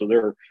Bowl. So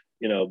they're,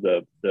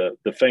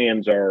 the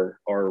fans are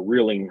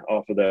reeling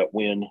off of that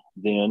win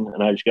then.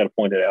 And I just got to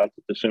point it out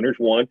that the Sooners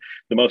won.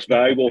 The most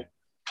valuable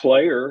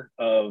player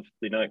of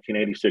the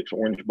 1986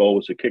 Orange Bowl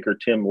was the kicker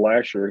Tim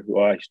Lasher, who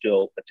I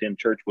still attend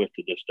church with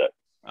to this day.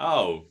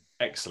 Oh,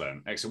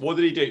 excellent. What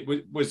did he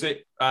do? Was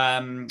it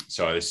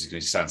sorry, this is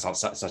going to sound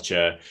such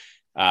a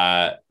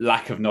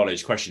lack of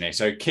knowledge question here.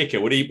 So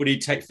kicker, would he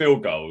take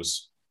field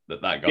goals,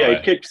 that guy? Yeah,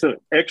 he kicked some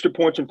extra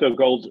points and field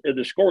goals.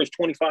 The score was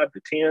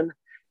 25-10,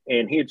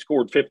 and he had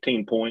scored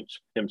 15 points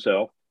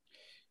himself.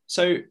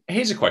 So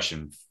here's a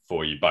question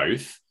for you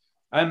both.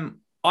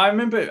 I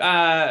remember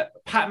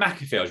Pat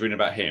McAfee, I was reading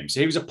about him. So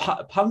he was a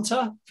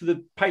punter for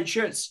the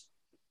Patriots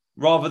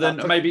rather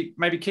than maybe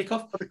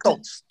kickoff? For the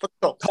Colts.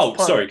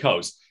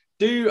 Colts.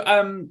 Do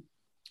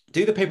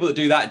the people that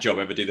do that job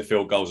ever do the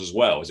field goals as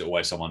well? Is it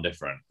always someone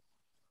different?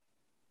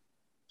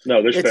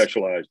 No, they're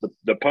specialized.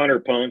 The punter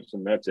punts,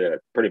 and that's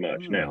it, pretty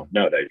much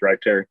nowadays,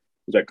 right, Terry?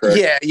 Is that correct?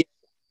 Yeah.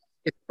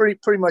 It's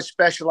pretty much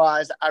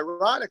specialized.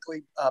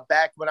 Ironically,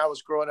 back when I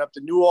was growing up,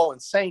 the New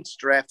Orleans Saints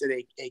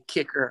drafted a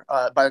kicker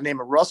by the name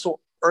of Russell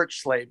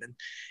Ertzlaven,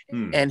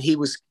 and he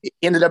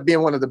ended up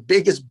being one of the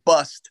biggest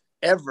busts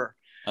ever.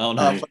 Oh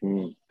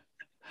no!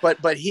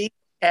 But he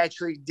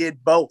actually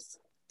did both,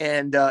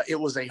 and it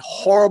was a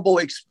horrible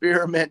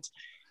experiment,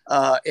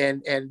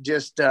 and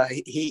just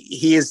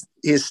he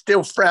is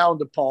still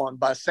frowned upon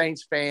by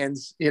Saints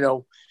fans,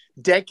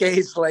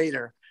 decades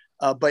later.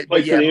 But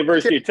played for the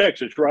University of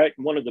Texas, right?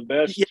 One of the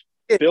best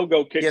field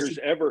goal kickers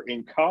ever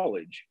in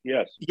college.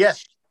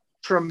 Yes,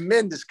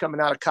 tremendous coming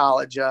out of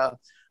college.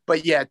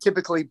 But yeah,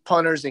 typically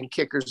punters and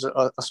kickers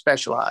are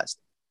specialized.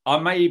 I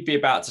may be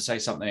about to say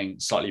something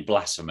slightly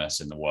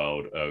blasphemous in the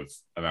world of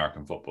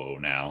American football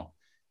now.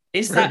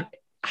 Is that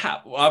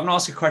I'm going to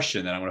ask a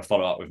question, then I'm going to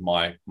follow up with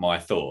my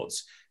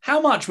thoughts. How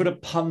much would a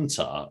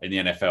punter in the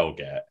NFL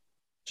get,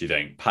 do you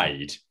think,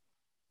 paid?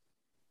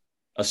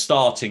 A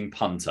starting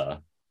punter?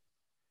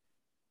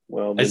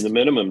 Well, the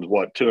minimum is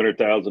what,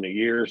 $200,000 a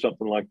year or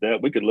something like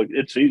that. We could look.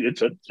 It's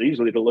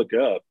easily to look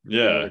up.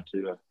 Yeah.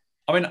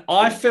 I mean,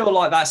 I feel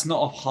like that's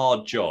not a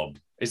hard job.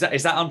 Is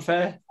that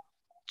unfair?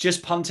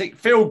 Just punting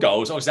field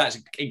goals. Obviously, that's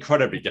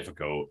incredibly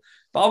difficult.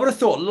 But I would have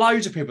thought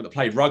loads of people that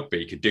play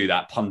rugby could do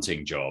that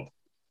punting job.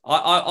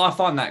 I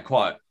find that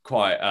quite.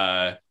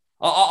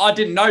 I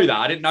didn't know that.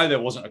 I didn't know there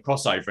wasn't a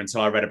crossover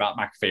until I read about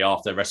McAfee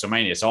after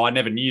WrestleMania. So I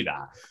never knew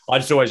that. I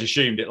just always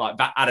assumed it like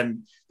that.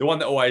 Adam, the one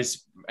that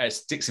always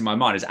sticks in my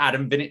mind is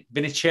Adam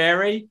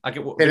Vinatieri. I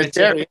get what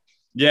Vinatieri.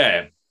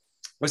 Yeah,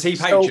 was he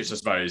Patriots? I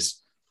suppose.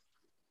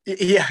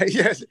 Yeah,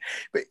 yes,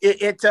 but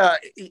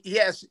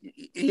yes,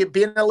 you're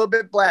being a little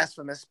bit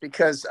blasphemous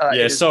because.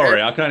 Yeah,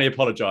 sorry, I can only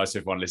apologise to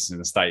everyone listening in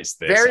the States.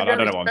 I don't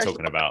know what I'm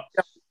talking about.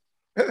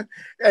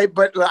 Hey,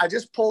 but I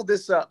just pulled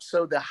this up.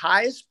 So the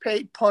highest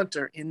paid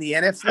punter in the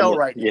NFL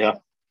right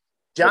now,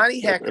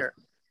 Johnny Hekker,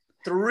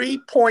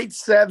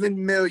 $3.7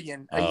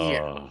 million a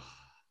year.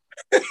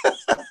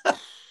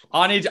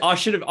 I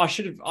should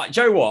have.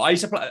 Joe, what I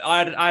used to play.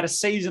 I had a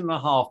season and a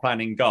half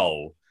playing in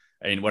goal.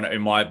 When I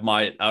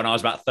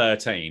was about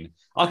 13,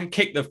 I could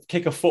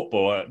kick a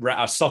football,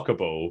 a soccer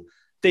ball,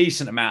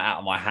 decent amount out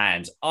of my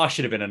hands. I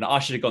should have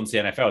gone to the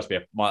NFL to be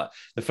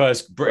the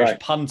first British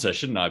punter,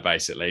 shouldn't I?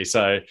 Basically,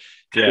 so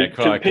yeah.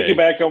 To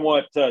piggyback on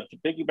what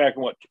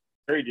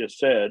Terry just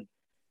said,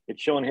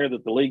 it's showing here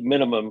that the league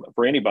minimum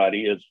for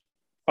anybody is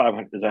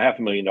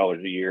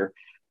 $500,000 a year.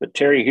 But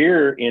Terry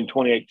here in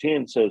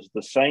 2018 says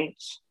the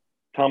Saints,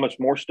 Thomas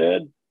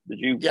Morstead.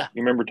 You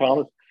remember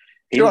Thomas?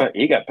 He got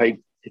paid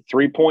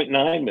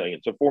 $3.9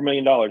 million, so $4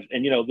 million.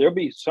 And there'll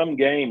be some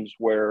games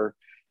where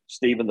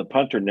Stephen the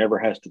punter never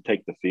has to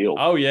take the field.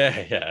 Oh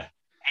yeah.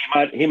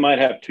 He might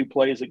have 2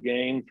 plays a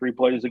game, 3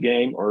 plays a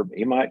game, or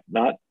he might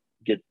not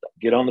get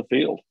on the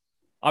field.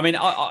 I mean,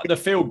 the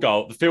field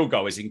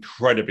goal is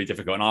incredibly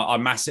difficult,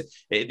 and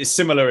it's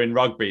similar in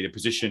rugby. The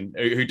position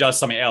who does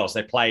something else,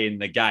 they play in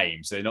the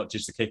game, so they're not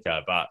just a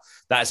kicker. But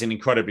that's an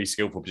incredibly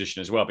skillful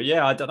position as well. But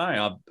yeah, I don't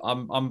know.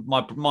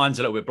 My mind's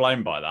a little bit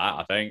blown by that,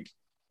 I think.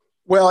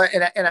 Well,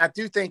 and I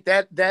do think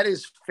that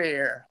is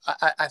fair.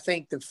 I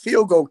think the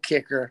field goal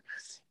kicker,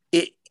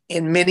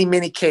 in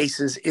many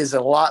cases, is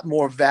a lot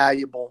more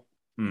valuable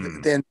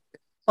than the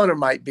punter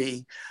might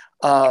be.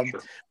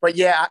 But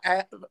yeah,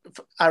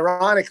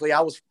 ironically,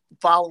 I was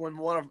following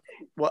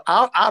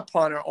our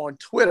punter on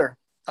Twitter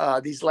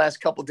these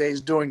last couple of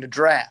days during the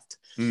draft,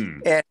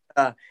 and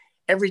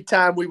every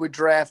time we would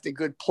draft a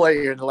good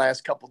player in the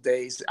last couple of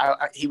days,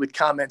 he would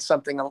comment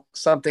something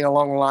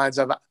along the lines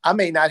of, "I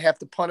may not have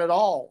to punt at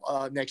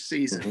all next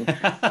season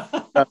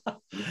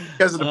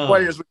because of the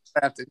players we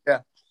drafted." Yeah.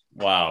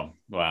 Wow.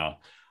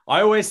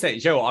 I always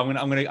think, Joe, I'm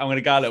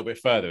gonna go a little bit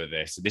further with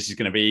this. This is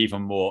going to be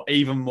even more.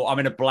 I'm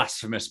in a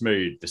blasphemous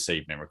mood this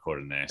evening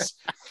recording this.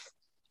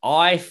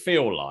 I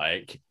feel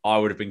like I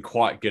would have been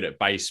quite good at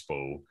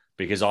baseball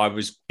because I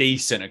was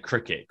decent at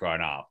cricket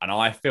growing up, and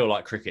I feel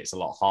like cricket's a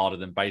lot harder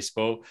than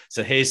baseball.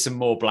 So here's some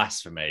more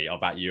blasphemy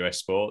about US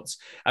sports.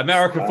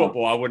 American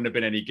football, I wouldn't have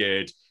been any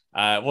good.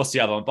 What's the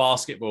other one?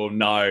 Basketball,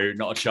 no,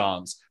 not a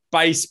chance.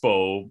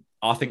 Baseball,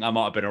 I think I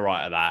might have been all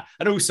right at that.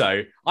 And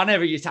also, I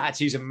never used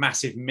to use a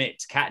massive mitt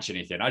to catch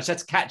anything. I just had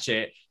to catch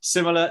it,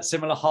 similar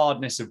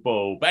hardness of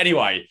ball. But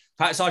anyway,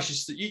 perhaps I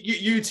should.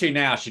 You two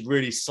now should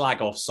really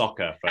slag off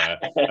soccer for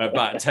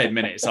about 10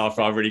 minutes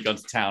after I've really gone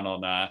to town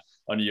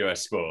on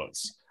US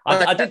sports.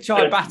 I did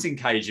try a batting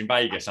cage in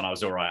Vegas, and I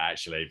was all right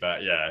actually.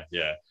 But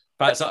yeah.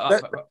 Perhaps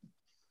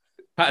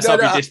I'll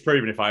be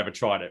disproven if I ever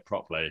tried it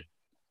properly.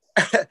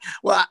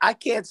 Well, I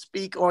can't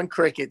speak on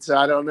cricket, so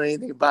I don't know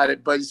anything about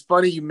it. But it's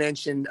funny you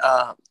mentioned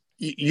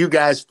you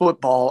guys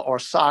football, or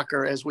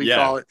soccer as we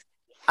call it.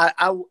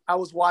 I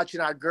was watching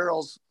our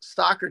girls'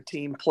 soccer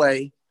team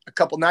play a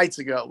couple nights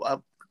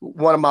ago.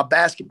 One of my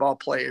basketball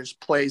players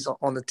plays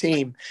on the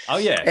team. Oh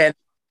yeah,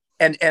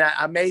 and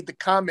I made the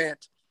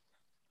comment.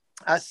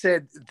 I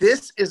said,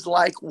 "This is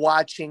like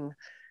watching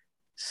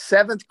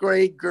 7th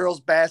grade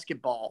girls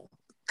basketball."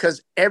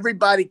 Because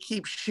everybody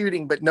keeps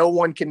shooting, but no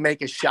one can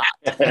make a shot.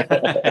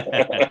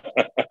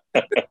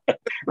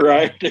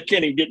 Right. They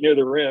can't even get near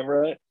the rim,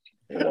 right?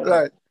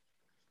 Right.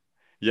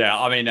 Yeah,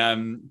 I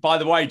mean, by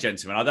the way,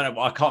 gentlemen,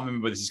 I can't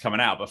remember where this is coming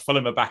out, but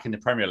Fulham are back in the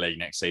Premier League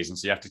next season,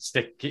 so you have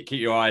to keep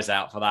your eyes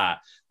out for that.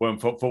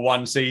 For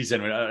one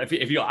season, if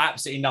you've got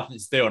absolutely nothing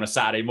to do on a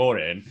Saturday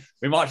morning,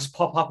 we might just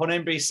pop up on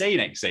NBC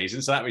next season,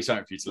 so that'd be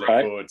something for you to look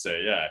forward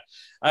to.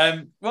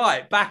 Yeah.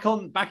 Right,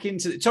 back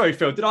into. Sorry,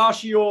 Phil, did I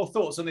ask you your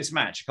thoughts on this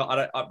match?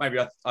 I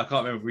can't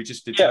remember if we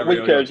just did. Yeah,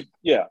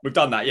 we've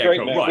done that. Yeah, great,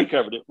 cool. Man. Right, we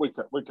covered it. We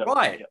covered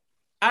right. It. Yeah.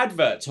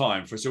 Advert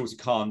time for us all to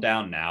calm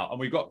down now,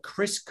 and we've got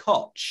Chris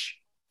Koch,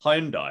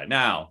 Hyundai.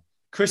 Now,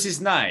 Chris's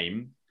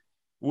name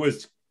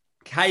was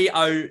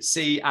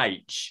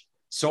Koch,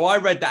 so I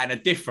read that in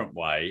a different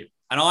way,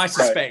 and I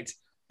suspect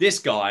this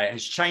guy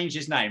has changed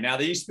his name. Now,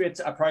 there used to be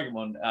a program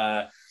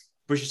on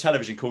British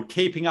television called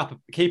Keeping Up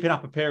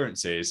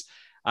Appearances,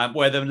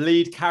 where the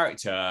lead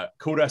character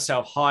called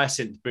herself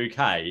Hyacinth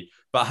Bouquet,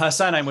 but her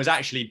surname was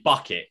actually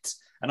Bucket,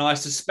 and I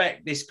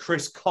suspect this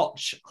Chris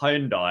Koch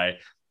Hyundai,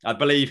 I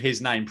believe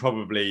his name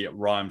probably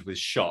rhymed with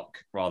shock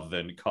rather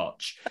than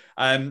Koch.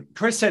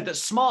 Chris said that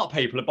smart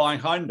people are buying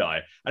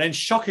Hyundai. And then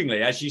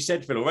shockingly, as you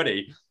said, Phil,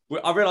 already,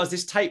 I realised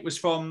this tape was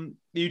from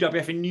the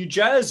UWF in New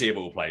Jersey, of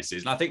all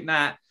places. And I think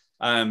that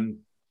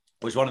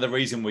was one of the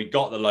reasons we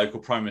got the local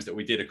promos that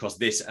we did across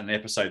this and the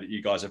episode that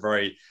you guys are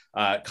very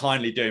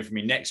kindly doing for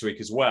me next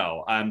week as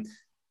well.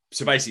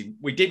 So basically,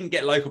 we didn't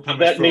get local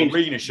promos for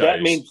arena shows.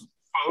 That means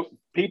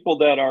people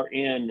that are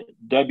in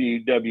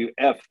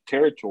WWF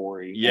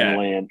territory and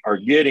land are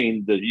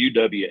getting the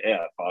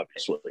UWF,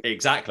 obviously.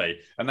 Exactly.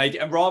 And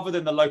rather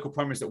than the local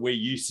promos that we're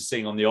used to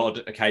seeing on the odd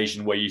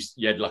occasion where you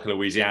had like a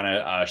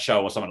Louisiana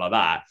show or something like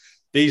that,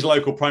 these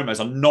local promos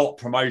are not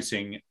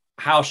promoting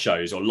house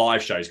shows or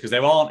live shows because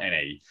there aren't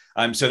any.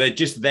 So they're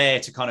just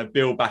there to kind of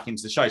build back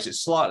into the show. So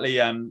it's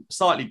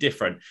slightly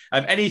different.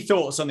 Any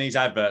thoughts on these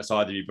adverts,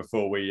 either of you,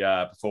 before we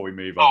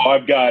move on? Oh,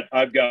 I've got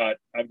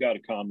a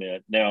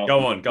comment now.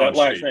 Go on.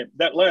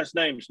 That last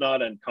name's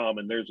not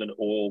uncommon. There's an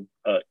oil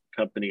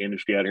company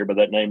industry out here by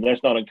that name.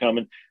 That's not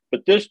uncommon.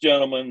 But this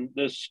gentleman,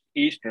 this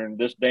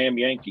damn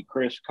Yankee,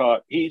 Chris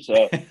Koch, he's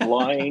a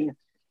lying.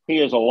 He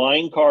is a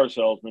lying car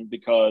salesman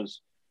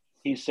because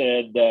he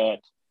said that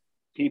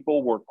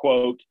people were,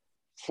 quote,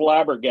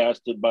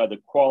 flabbergasted by the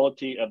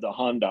quality of the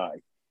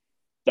Hyundai.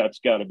 That's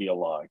got to be a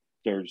lie.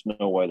 There's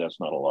no way that's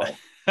not a lie.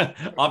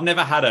 I've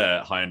never had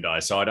a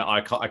Hyundai, so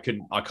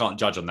I can't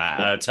judge on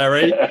that.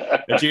 Terry,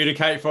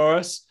 adjudicate for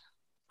us.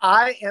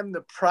 I am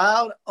the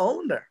proud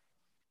owner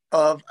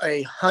of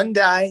a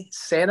Hyundai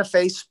Santa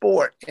Fe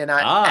Sport, and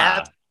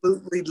I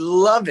absolutely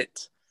love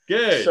it.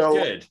 Good.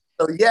 So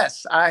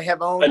yes, I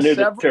have owned. I knew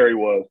that Terry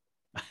was.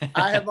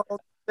 I have owned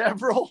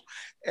several,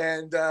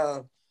 and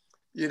so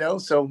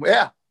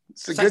yeah,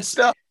 it's good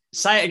stuff.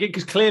 Say it again,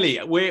 because clearly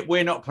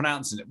we're not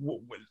pronouncing it.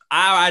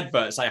 Our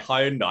adverts say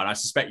Hyundai, and I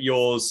suspect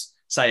yours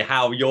say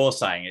how you're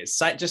saying it.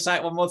 Just say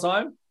it one more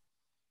time.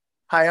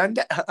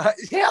 Hyundai.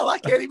 Hell, I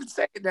can't even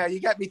say it now. You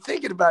got me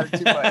thinking about it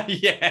too much.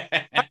 Yeah.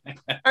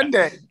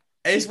 Hyundai.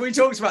 As we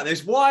talked about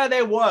this, why are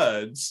there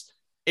words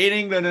in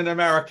England and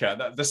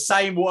America, the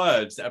same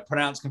words that are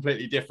pronounced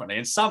completely differently,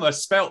 and some are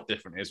spelt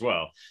differently as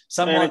well? It's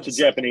a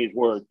Japanese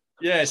word.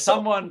 Yeah,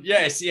 well,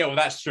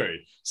 that's true.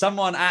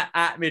 Someone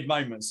at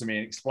mid-moment to me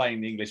and explain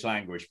the English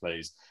language,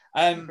 please.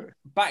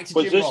 Back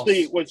to Jim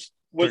Ross.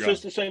 Was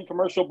this the same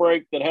commercial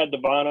break that had the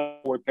vinyl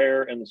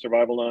repair and the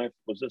survival knife?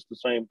 Was this the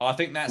same? I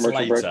think that's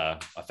later, break?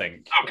 I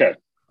think. Okay.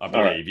 I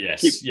believe,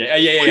 yes. Yeah.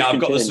 I've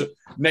got the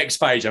next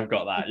page. I've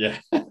got that, yeah.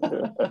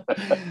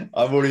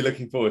 I'm already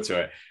looking forward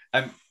to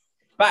it.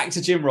 Back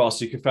to Jim Ross,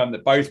 who confirmed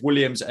that both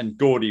Williams and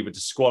Gordy were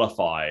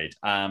disqualified.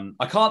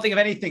 I can't think of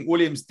anything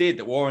Williams did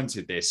that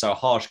warranted this, so a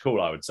harsh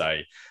call, I would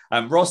say.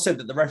 Ross said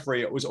that the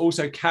referee was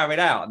also carried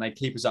out and they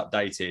keep us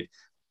updated.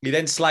 He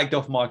then slagged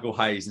off Michael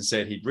Hayes and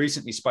said he'd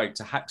recently spoke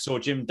to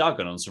Hacksaw Jim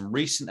Duggan on some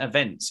recent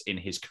events in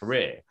his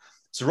career.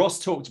 So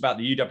Ross talked about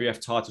the UWF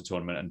title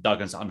tournament and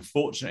Duggan's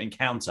unfortunate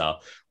encounter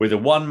with a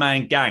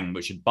one-man gang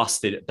which had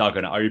busted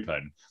Duggan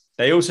open.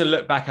 They also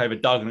looked back over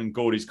Duggan and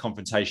Gordy's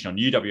confrontation on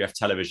UWF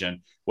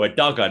television, where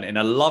Duggan, in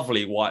a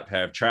lovely white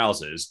pair of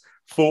trousers,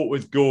 fought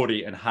with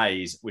Gordy and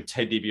Hayes, with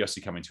Ted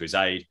DiBiase coming to his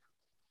aid.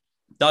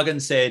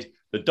 Duggan said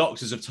the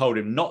doctors have told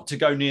him not to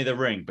go near the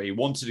ring, but he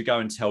wanted to go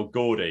and tell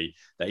Gordy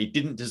that he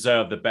didn't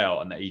deserve the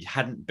belt and that he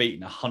hadn't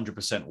beaten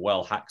 100%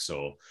 well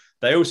Hacksaw.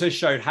 They also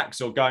showed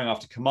Hacksaw going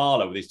after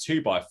Kamala with his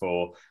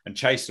 2x4 and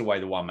chased away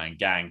the one-man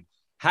gang.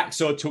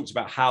 Hacksaw talked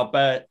about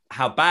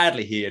how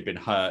badly he had been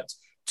hurt,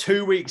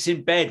 2 weeks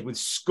in bed with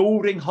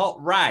scalding hot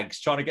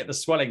rags trying to get the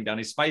swelling down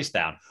his face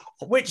down.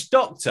 Which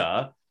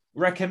doctor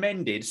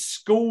recommended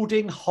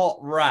scalding hot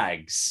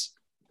rags?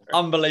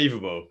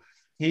 Unbelievable.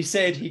 He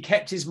said he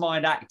kept his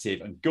mind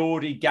active and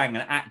Gordy, Gang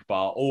and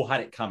Akbar all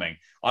had it coming.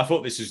 I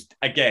thought this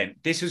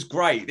was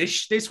great.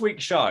 This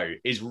week's show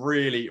is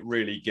really,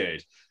 really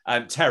good.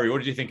 Terry, what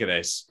did you think of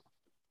this?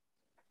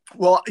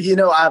 Well,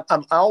 I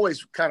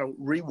always kind of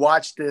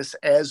rewatch this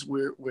as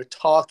we're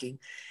talking.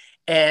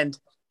 And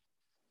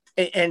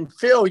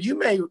Phil, you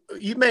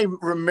may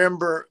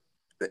remember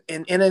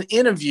in an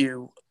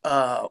interview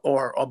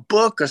or a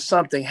book or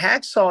something,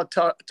 Hacksaw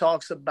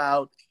talks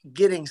about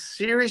getting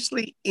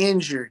seriously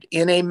injured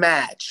in a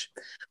match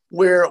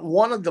where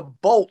one of the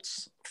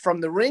bolts from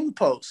the ring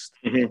post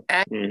him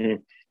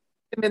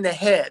in the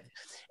head.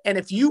 And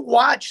if you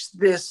watch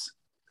this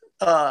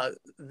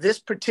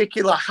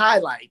particular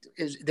highlight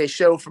they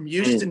show from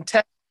Houston,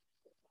 Texas,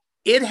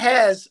 it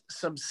has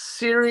some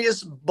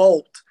serious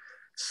bolt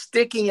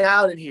sticking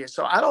out in here.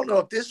 So I don't know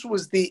if this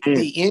was the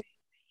injury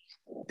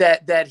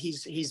that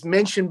he's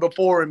mentioned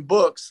before in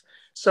books.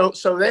 So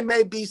there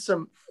may be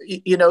some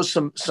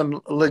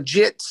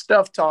legit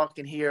stuff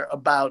talking here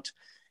about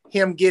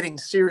him getting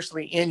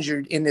seriously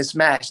injured in this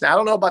match. Now I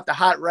don't know about the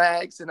hot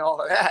rags and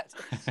all of that,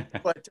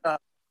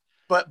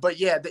 but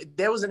yeah,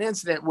 there was an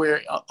incident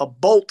where a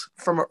bolt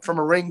from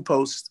a ring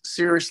post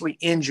seriously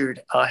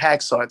injured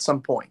Hacksaw at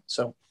some point.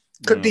 So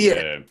could be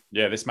it.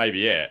 Yeah, this may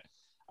be it.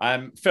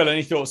 Phil,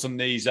 any thoughts on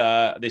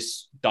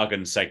this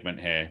Duggan segment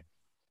here?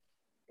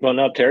 Well,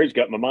 now Terry's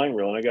got my mind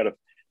reeling. I got to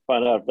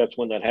find out if that's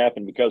when that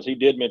happened, because he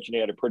did mention he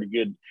had a pretty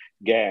good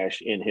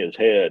gash in his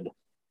head,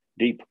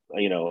 deep,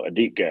 a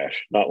deep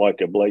gash, not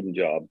like a blading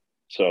job.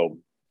 So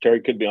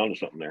Terry could be onto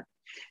something there.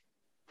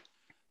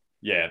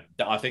 Yeah,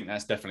 I think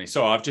that's definitely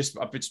so. I've just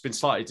been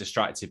slightly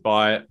distracted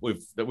by we're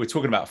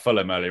talking about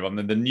Fulham earlier on.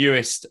 The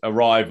newest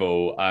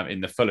arrival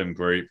in the Fulham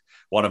group,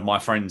 one of my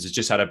friends has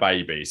just had a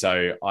baby,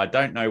 so I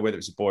don't know whether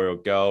it's a boy or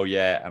girl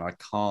yet, and I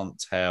can't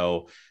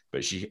tell.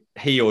 But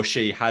he or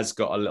she has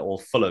got a little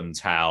Fulham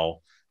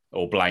towel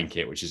or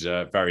blanket, which is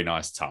a very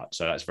nice touch.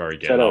 So that's very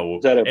good.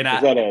 Is that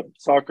a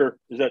soccer?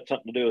 Is that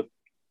something to do with?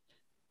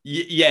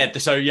 Yeah.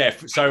 So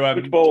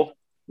which bowl?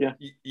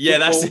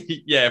 That's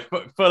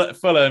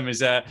Fulham is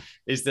the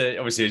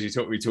obviously, as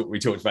we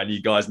talked about, and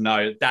you guys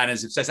know Dan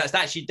is obsessed. That's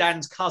actually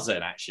Dan's cousin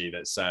that's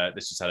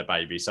just had a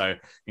baby, so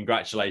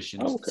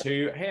congratulations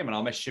to him, and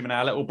I'll message him in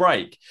our little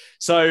break.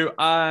 So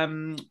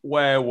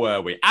where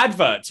were we?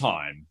 Advert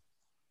time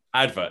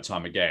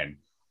again.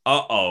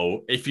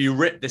 If you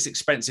rip this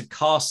expensive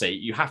car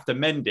seat, you have to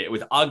mend it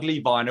with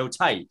ugly vinyl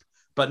tape,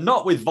 but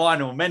not with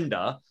Vinyl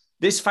Mender.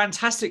 This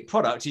fantastic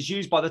product is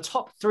used by the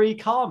top 3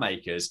 car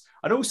makers.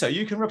 And also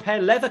you can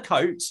repair leather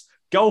coats,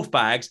 golf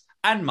bags,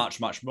 and much,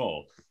 much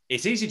more.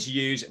 It's easy to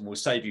use and will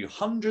save you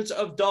hundreds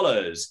of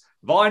dollars.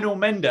 Vinyl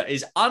Mender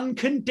is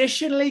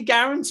unconditionally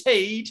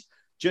guaranteed.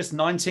 Just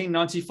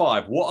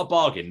 $19.95. What a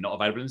bargain, not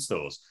available in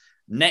stores.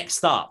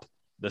 Next up,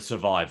 the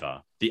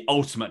Survivor, the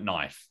ultimate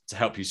knife to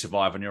help you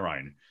survive on your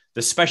own.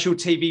 The special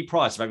TV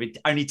price of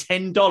only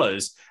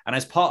 $10. And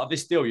as part of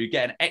this deal, you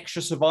get an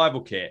extra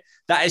survival kit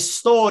that is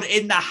stored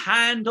in the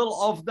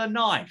handle of the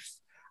knife,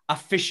 a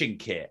fishing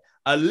kit,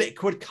 a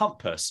liquid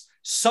compass,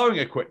 sewing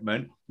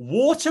equipment,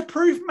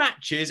 waterproof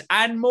matches,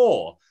 and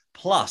more.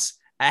 Plus,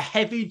 a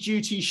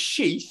heavy-duty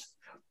sheath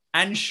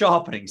and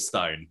sharpening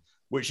stone,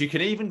 which you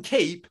can even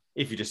keep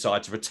if you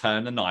decide to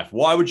return the knife.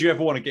 Why would you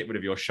ever want to get rid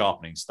of your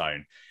sharpening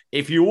stone?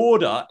 If you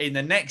order in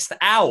the next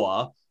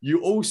hour,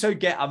 you also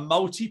get a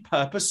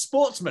multi-purpose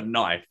sportsman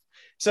knife.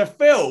 So,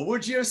 Phil,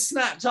 would you have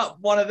snapped up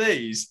one of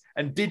these?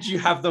 And did you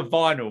have the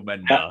Vinyl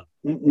Mender?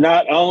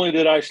 Not only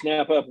did I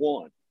snap up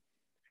one,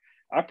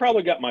 I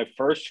probably got my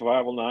first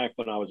survival knife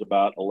when I was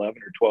about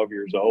 11 or 12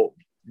 years old.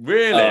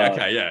 Really?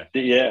 Okay, yeah.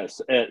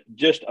 Yes. It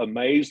just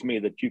amazed me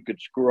that you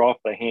could screw off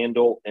the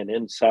handle and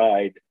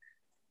inside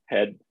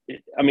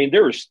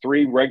there was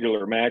 3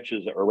 regular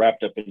matches that were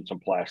wrapped up in some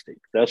plastic.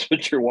 That's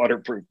what your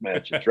waterproof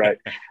matches, right?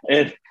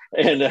 and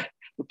a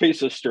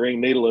piece of string,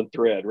 needle, and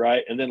thread,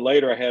 right? And then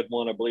later I had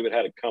one, I believe it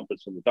had a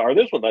compass in the top. Or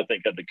this one I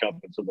think had the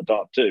compass in the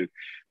top too.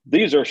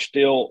 These are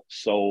still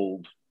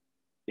sold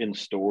in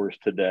stores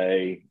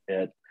today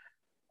at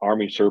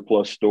Army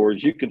surplus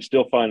stores. You can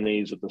still find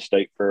these at the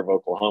State Fair of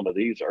Oklahoma.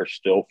 These are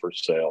still for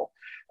sale.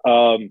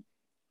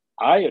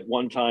 I at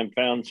one time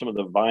found some of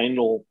the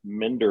Vinyl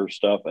Mender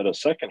stuff at a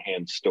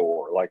secondhand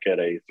store, like at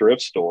a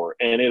thrift store,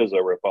 and it is a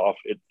ripoff.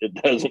 It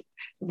doesn't.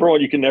 For one,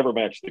 you can never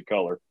match the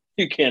color.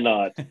 You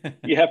cannot.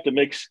 You have to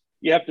mix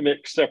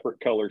separate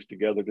colors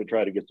together to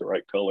try to get the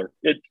right color.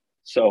 It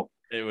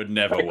would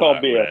never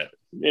work.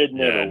 It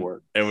never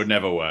worked. It would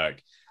never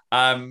work.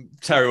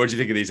 Terry, what do you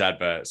think of these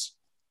adverts?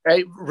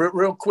 Hey,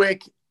 real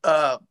quick,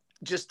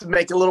 just to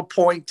make a little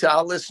point to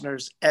our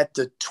listeners, at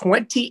the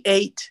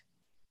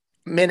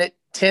 28-minute,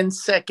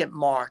 10-second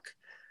mark,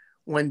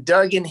 when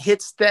Duggan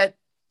hits that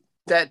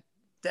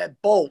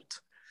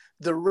bolt,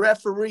 the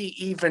referee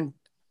even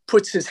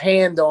puts his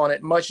hand on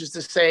it, much as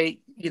to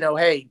say,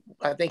 hey,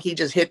 I think he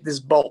just hit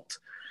this bolt.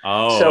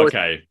 Oh, so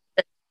okay.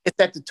 It's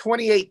at the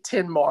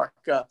 28-10 mark.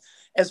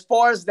 As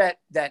far as that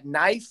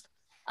knife,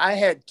 I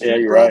had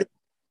 2 brothers. Right.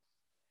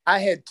 I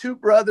had 2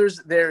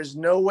 brothers. There's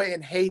no way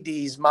in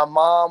Hades my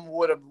mom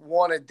would have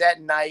wanted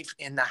that knife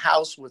in the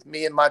house with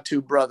me and my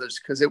 2 brothers,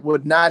 because it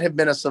would not have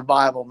been a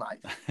survival knife.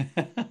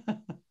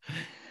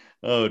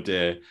 Oh,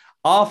 dear.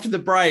 After the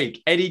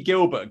break, Eddie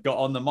Gilbert got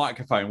on the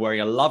microphone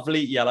wearing a lovely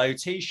yellow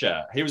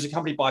T-shirt. He was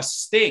accompanied by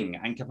Sting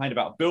and complained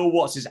about Bill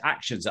Watts'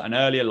 actions at an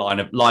earlier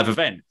live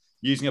event,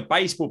 using a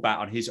baseball bat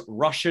on his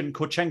Russian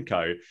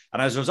Kurchenko.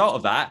 And as a result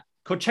of that,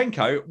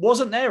 Kurchenko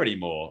wasn't there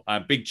anymore.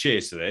 Big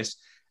cheers to this.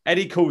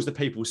 Eddie calls the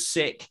people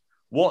sick.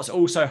 Watts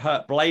also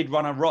hurt Blade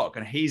Runner Rock,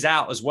 and he's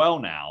out as well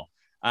now.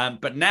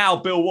 But now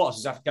Bill Watts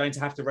is going to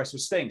have to wrestle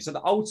Sting. So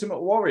the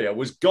Ultimate Warrior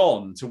was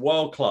gone to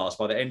world class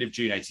by the end of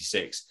June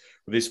 86,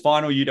 with his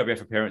final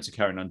UWF appearance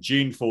occurring on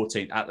June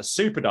 14th at the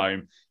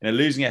Superdome in a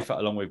losing effort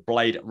along with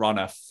Blade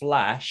Runner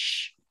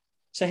Flash.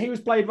 So he was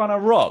Blade Runner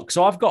Rock.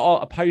 So I've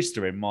got a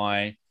poster in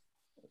my...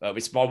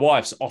 it's my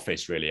wife's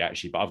office, really,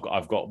 actually, but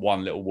I've got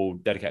one little wall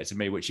dedicated to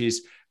me, which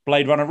is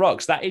Blade Runner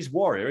Rocks. That is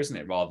Warrior, isn't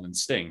it, rather than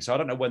Sting? So I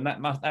don't know when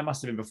that must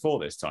have been before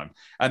this time.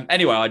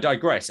 Anyway, I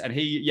digress. And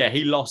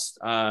he lost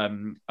a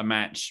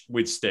match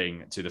with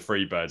Sting to the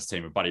Freebirds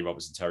team of Buddy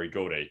Roberts and Terry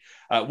Gordy.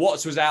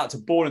 Watts was out to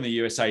Born in the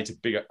USA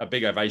to a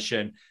big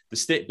ovation. The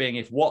stick being,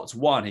 if Watts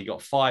won, he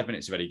got 5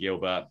 minutes of Eddie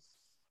Gilbert.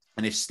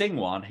 And if Sting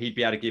won, he'd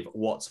be able to give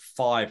Watts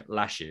 5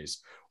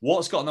 lashes.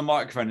 Watts got on the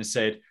microphone and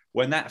said,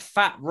 when that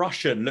fat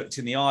Russian looked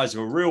in the eyes of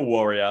a real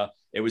warrior,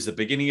 it was the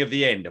beginning of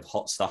the end of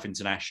Hot Stuff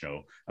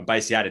International, and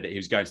basically added that he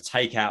was going to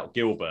take out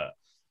Gilbert.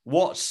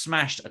 Watts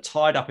smashed a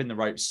tied up in the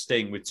rope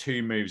Sting with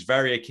 2 moves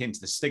very akin to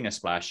the Stinger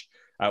Splash,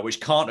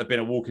 which can't have been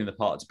a walk in the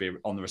park to be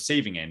on the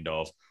receiving end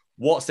of.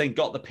 Watts then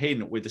got the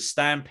pin with the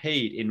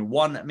Stampede in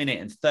 1 minute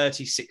and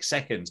 36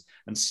 seconds,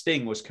 and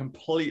Sting was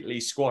completely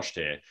squashed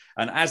here.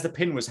 And as the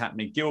pin was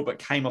happening, Gilbert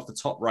came off the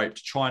top rope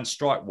to try and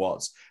strike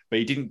Watts, but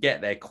he didn't get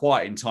there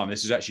quite in time.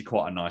 This was actually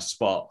quite a nice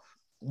spot.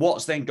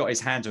 Watts then got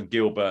his hands on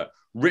Gilbert,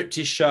 ripped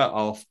his shirt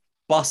off,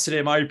 busted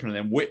him open, and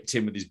then whipped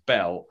him with his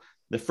belt.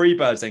 The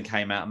Freebirds then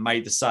came out and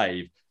made the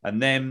save,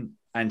 and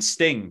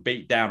Sting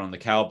beat down on the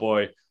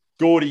Cowboy.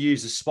 Gordy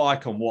used a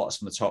spike on Watts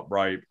from the top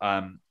rope.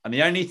 And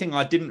the only thing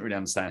I didn't really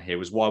understand here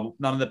was why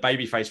none of the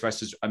babyface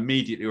wrestlers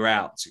immediately were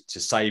out to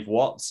save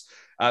Watts.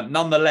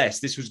 Nonetheless,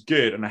 this was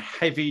good and a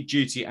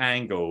heavy-duty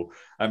angle,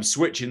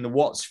 switching the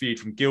Watts feud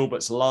from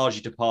Gilbert's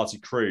largely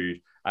departed crew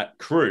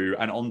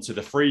and onto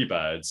the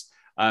Freebirds.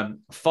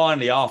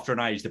 Finally, after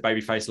an age, the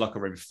babyface locker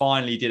room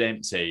finally did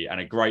empty,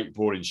 and a great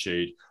brawl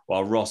ensued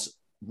while Ross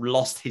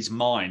lost his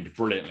mind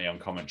brilliantly on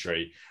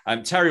commentary.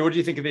 Terry, what do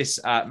you think of this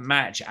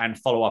match and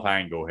follow-up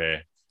angle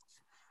here?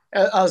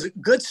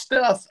 Good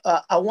stuff.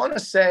 I want to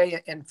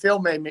say, and Phil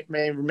may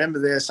remember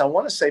this. I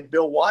want to say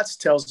Bill Watts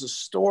tells a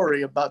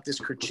story about this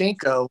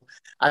Kurchenko.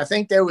 I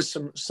think there was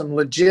some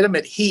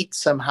legitimate heat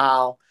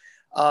somehow,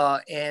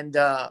 and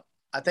I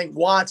think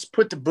Watts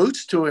put the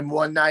boots to him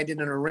one night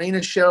in an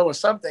arena show or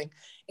something,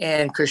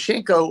 and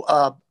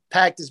Kurchenko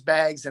packed his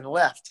bags and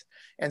left.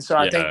 And so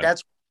I think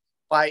that's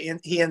why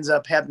he ends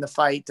up having to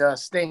fight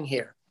Sting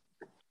here.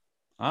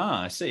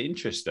 I see.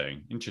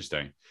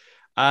 Interesting.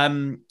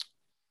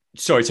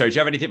 Sorry, Terry, do you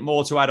have anything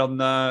more to add on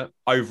the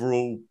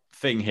overall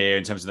thing here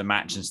in terms of the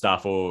match and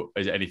stuff, or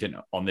is there anything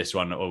on this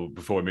one, or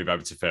before we move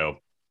over to Phil?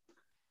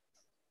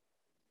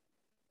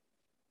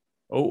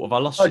 Oh, have I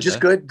lost you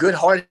just there? good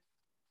hard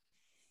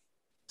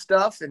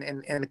stuff,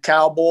 and the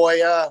Cowboy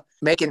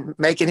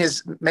making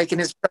his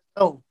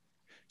own.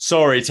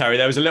 Sorry, Terry,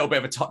 there was a little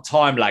bit of a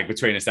time lag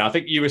between us there. I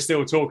think you were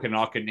still talking and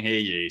I couldn't hear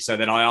you. So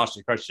then I asked you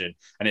a question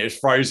and it was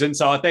frozen.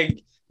 So I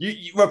think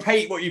you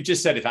repeat what you've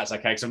just said, if that's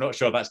okay, because I'm not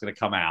sure if that's going to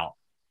come out.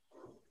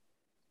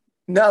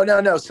 No.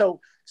 So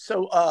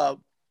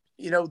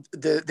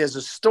there's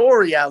a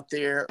story out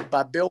there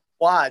by Bill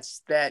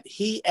Watts that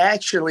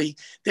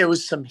there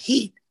was some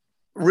heat,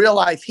 real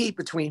life heat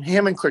between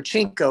him and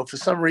Kurchenko for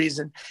some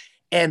reason.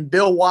 And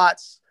Bill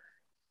Watts,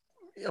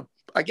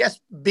 I guess,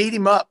 beat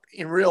him up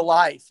in real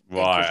life.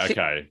 Right,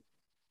 okay.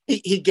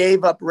 He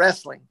gave up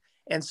wrestling.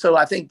 And so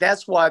I think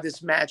that's why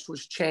this match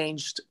was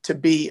changed to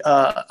be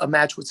a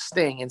match with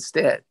Sting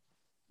instead.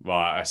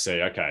 Right, I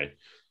see. Okay.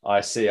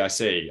 I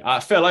see.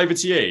 Phil, over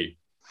to you.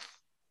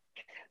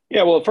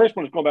 Yeah, well, the first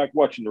one was going back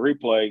watching the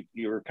replay.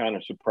 You were kind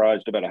of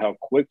surprised about how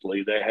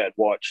quickly they had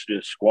watched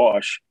this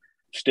squash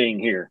Sting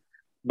here.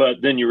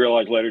 But then you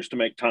realize later it's to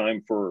make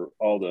time for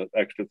all the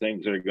extra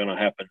things that are going to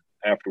happen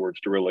afterwards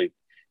to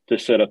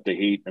set up the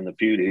heat and the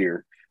feud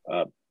here.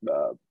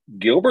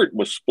 Gilbert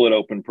was split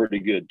open pretty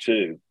good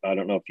too. I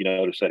don't know if you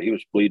noticed that. He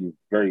was bleeding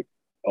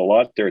a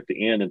lot there at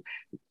the end. And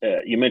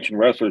you mentioned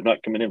wrestlers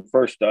not coming in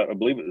first. I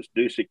believe it was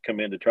Dusek come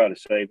in to try to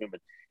save him,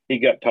 and he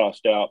got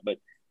tossed out. But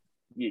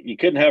you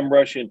couldn't have him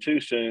rush in too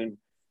soon,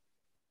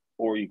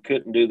 or you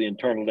couldn't do the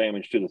internal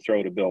damage to the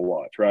throat of Bill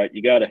Watts, right?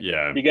 You got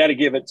to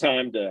give it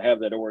time to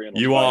have that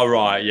Oriental. You are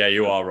right. Yeah,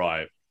 you are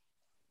right.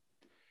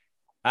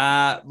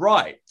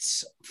 Right.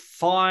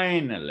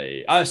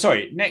 Finally.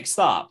 Next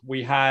up,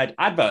 we had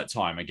advert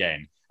time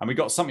again, and we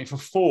got something for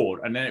Ford,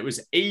 and then it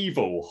was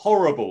Evil,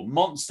 Horrible,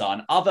 Monster,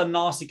 and Other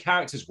Nasty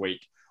Characters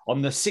Week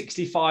on the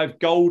 65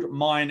 Gold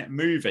Mine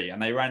movie.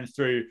 And they ran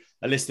through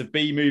a list of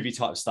B-movie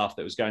type stuff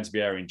that was going to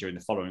be airing during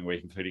the following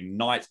week, including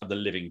Night of the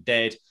Living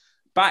Dead.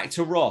 Back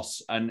to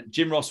Ross, and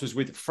Jim Ross was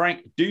with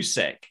Frank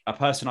Dusek, a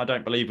person I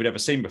don't believe we'd ever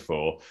seen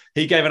before.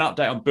 He gave an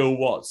update on Bill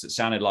Watts that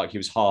sounded like he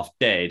was half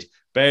dead,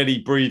 barely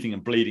breathing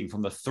and bleeding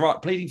from the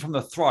throat.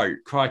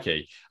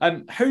 Crikey.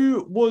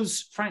 Who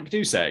was Frank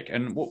Dusek,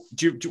 and what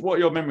are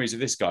your memories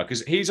of this guy?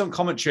 Because he's on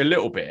commentary a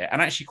little bit,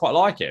 and actually quite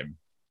like him.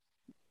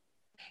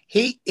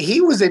 He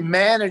was a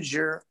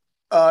manager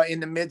in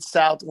the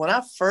Mid-South when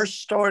I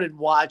first started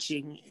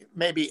watching,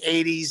 maybe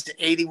 80s,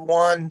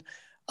 81.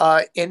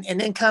 And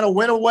then kind of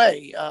went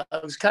away.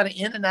 It was kind of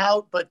in and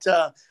out, but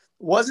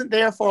wasn't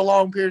there for a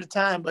long period of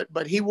time.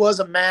 But he was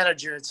a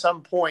manager at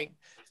some point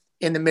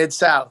in the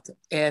Mid-South,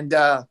 and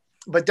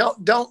but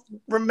don't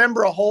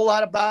remember a whole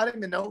lot about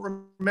him, and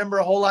don't remember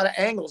a whole lot of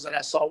angles that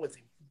I saw with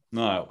him.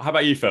 No, how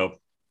about you, Phil?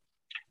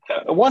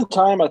 One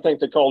time, I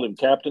think they called him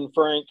Captain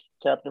Frank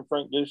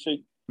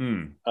Dusek.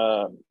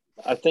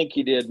 I think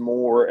he did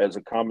more as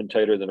a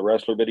commentator than a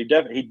wrestler, but he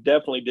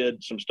definitely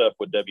did some stuff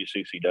with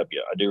WCCW.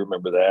 I do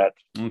remember that.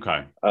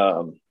 Okay.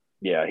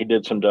 Yeah, he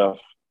did some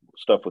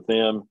stuff with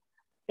them,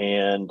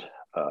 and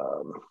I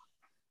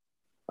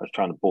was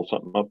trying to pull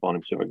something up on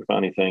him, see if I could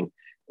find anything,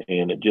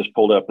 and it just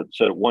pulled up. It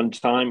said at one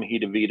time he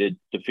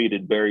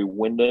defeated Barry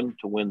Windham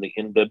to win the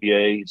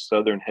NWA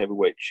Southern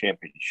Heavyweight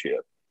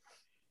Championship.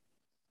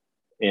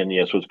 And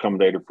yes, was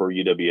commentator for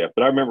UWF,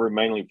 but I remember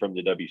mainly from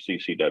the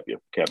WCCW,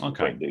 Captain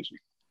Frank Dusek.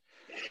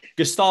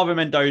 Gustavo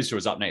Mendoza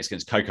was up next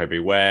against Koko B,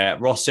 where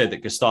Ross said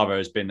that Gustavo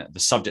has been the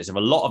subject of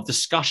a lot of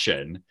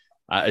discussion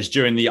as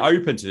during the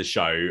open to the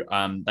show,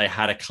 they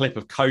had a clip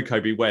of Koko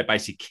B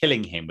basically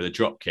killing him with a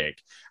drop kick,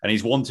 and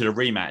he's wanted a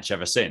rematch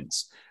ever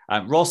since.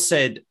 Ross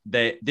said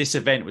that this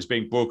event was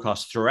being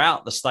broadcast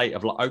throughout the state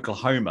of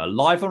Oklahoma,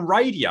 live on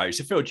radio.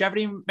 So, Phil, do you have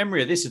any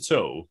memory of this at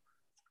all?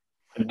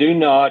 I do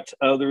not,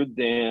 other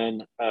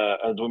than,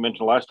 as we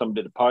mentioned last time I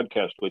did a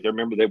podcast with you, I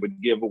remember they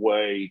would give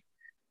away,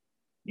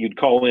 you'd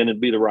call in and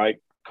be the right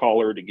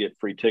caller to get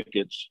free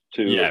tickets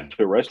to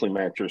a wrestling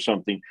match or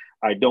something.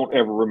 I don't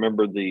ever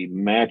remember the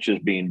matches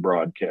being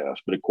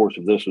broadcast, but of course,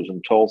 if this was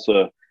in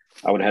Tulsa,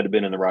 I would have had to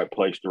been in the right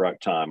place at the right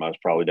time. I was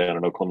probably down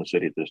in Oklahoma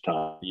City at this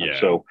time. Yeah.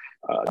 So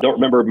don't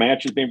remember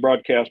matches being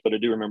broadcast, but I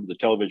do remember the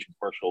television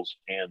commercials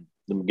and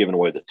them giving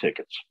away the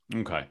tickets.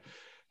 Okay.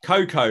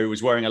 Koko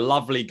was wearing a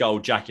lovely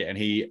gold jacket and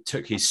he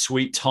took his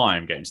sweet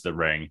time getting to the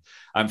ring.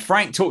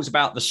 Frank talks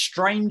about the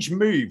strange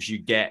moves you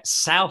get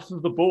south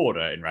of the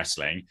border in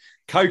wrestling.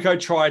 Koko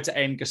tried to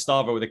end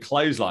Gustavo with a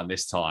clothesline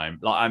this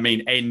time.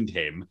 End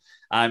him.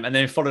 And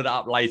then followed it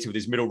up later with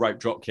his middle rope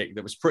drop kick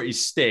that was pretty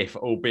stiff,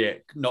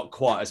 albeit not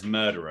quite as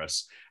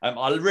murderous.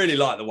 I really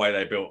like the way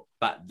they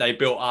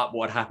built up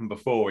what happened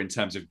before in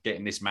terms of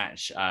getting this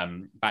match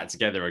back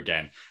together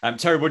again.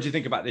 Terry, what do you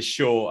think about this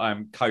short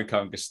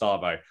Coco and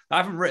Gustavo? I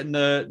haven't written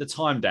the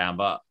time down,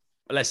 but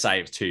let's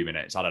say it's 2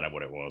 minutes. I don't know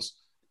what it was.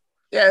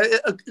 Yeah,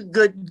 a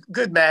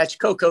good match.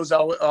 Coco's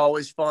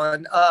always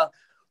fun.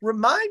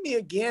 Remind me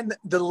again,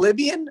 the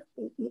Libyan,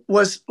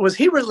 was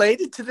he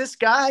related to this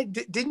guy?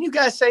 Didn't you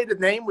guys say the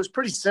name was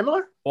pretty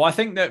similar? Well, I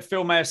think that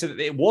Phil may have said that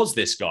it was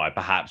this guy,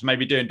 perhaps,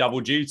 maybe doing double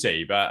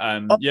duty.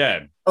 But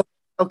yeah.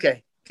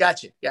 Okay,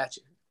 gotcha. Yeah,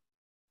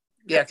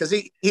 because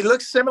he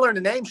looks similar and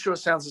the name sure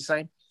sounds the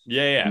same.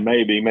 Yeah.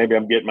 Maybe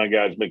I'm getting my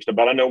guys mixed up,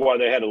 but I know why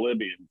they had a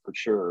Libyan for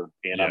sure.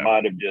 And I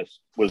might have just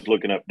was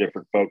looking up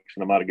different folks,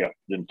 and I might have got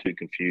them too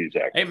confused.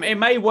 Actually, it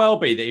may well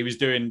be that he was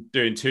doing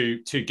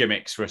two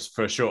gimmicks for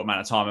a short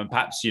amount of time, and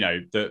perhaps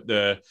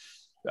the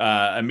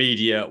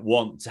immediate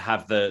want to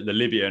have the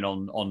Libyan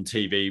on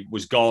TV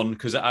was gone,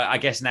 because I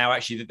guess now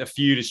actually the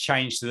feud has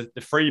changed to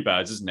the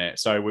Freebirds, isn't it?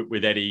 So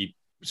with Eddie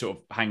sort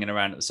of hanging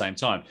around at the same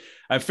time.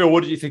 And Phil,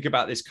 what did you think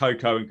about this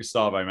Coco and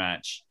Gustavo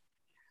match?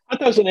 I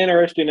thought it was an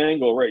interesting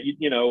angle, right?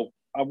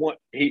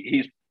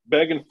 He's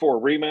begging for a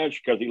rematch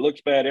because he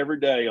looks bad every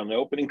day on the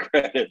opening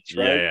credits,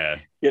 right? Yeah.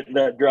 Getting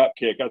that drop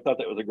kick. I thought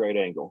that was a great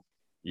angle.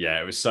 Yeah,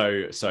 it was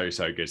so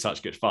good.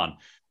 Such good fun.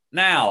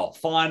 Now,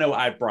 final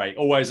ad break,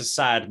 always a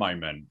sad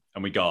moment.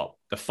 And we got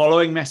the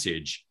following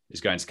message is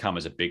going to come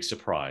as a big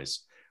surprise.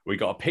 We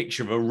got a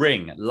picture of a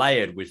ring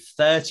layered with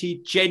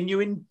 30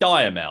 genuine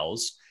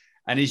diamels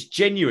and is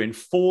genuine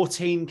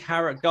 14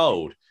 karat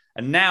gold.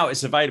 And now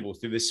it's available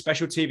through this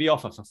special TV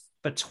offer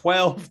for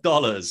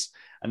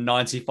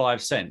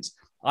 $12.95.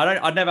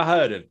 I'd never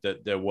heard of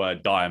the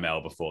word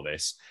diamel before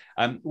this.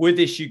 With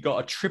this, you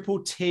got a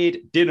triple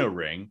tiered dinner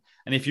ring.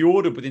 And if you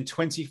ordered within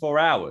 24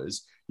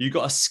 hours, you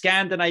got a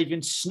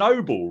Scandinavian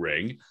snowball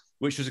ring,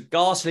 which was a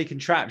ghastly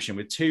contraption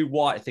with two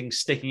white things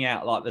sticking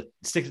out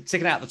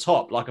sticking out the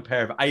top like a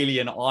pair of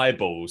alien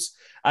eyeballs.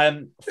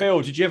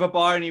 Phil, did you ever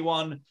buy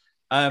anyone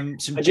some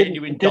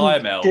genuine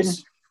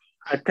diamels?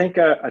 I think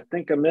I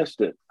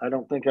missed it. I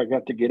don't think I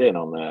got to get in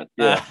on that.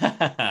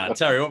 Yeah.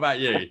 Terry, what about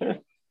you?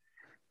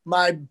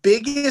 My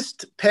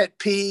biggest pet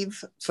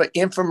peeve for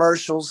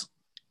infomercials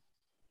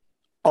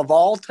of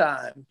all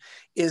time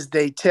is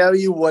they tell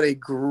you what a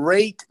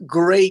great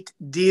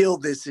deal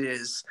this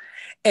is,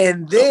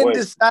 and then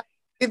decide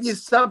to give you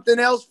something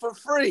else for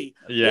free.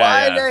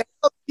 Why the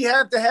hell do you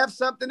have to have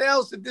something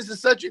else if this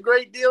is such a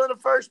great deal in the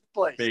first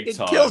place? Big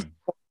time. Kills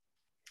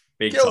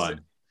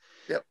it.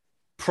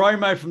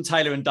 Promo from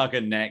Taylor and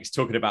Duggan next,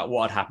 talking about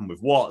what had happened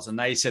with Watts, and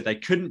they said they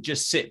couldn't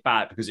just sit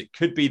back because it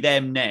could be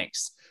them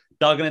next.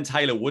 Duggan and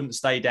Taylor wouldn't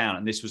stay down,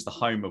 and this was the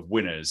home of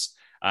winners.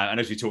 And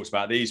as we talked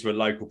about, these were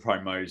local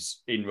promos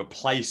in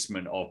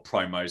replacement of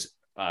promos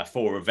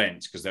for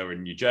events because they were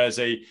in New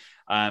Jersey.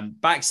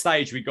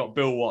 Backstage, we got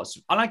Bill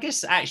Watts, and I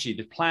guess actually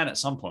the plan at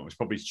some point was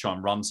probably to try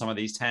and run some of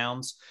these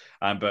towns,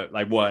 but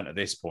they weren't at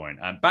this point.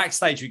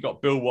 Backstage, we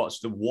got Bill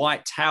Watts with a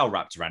white towel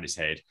wrapped around his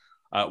head.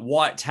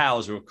 White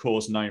towels are, of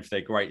course, known for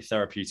their great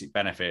therapeutic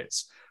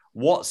benefits.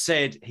 Watts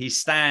said he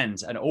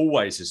stands and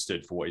always has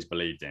stood for what he's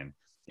believed in.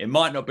 It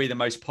might not be the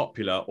most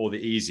popular or the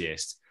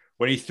easiest.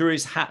 When he threw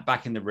his hat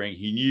back in the ring,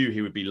 he knew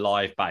he would be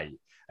live bait,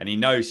 and he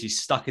knows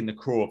he's stuck in the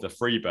craw of the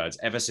Freebirds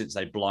ever since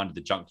they blinded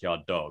the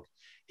Junkyard Dog.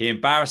 He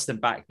embarrassed them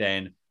back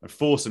then and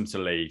forced them to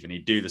leave, and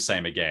he'd do the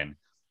same again.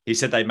 He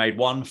said they made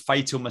one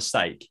fatal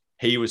mistake.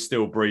 He was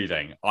still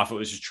breathing. I thought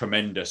this was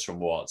tremendous from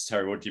Watts.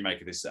 Terry, what do you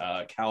make of this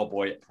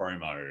cowboy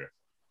promo?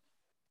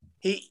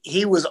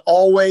 He was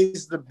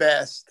always the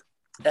best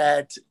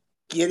at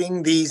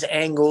getting these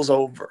angles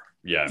over.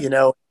 Yeah.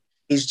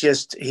 He's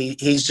just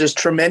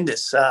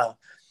tremendous.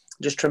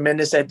 Just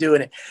tremendous at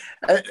doing it.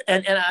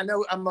 And I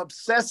know I'm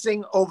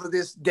obsessing over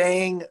this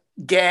dang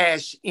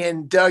gash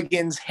in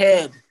Duggan's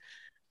head,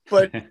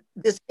 but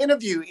this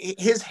interview,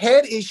 his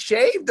head is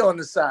shaved on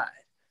the side.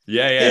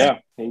 Yeah.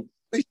 He's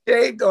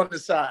shaved on the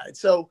side.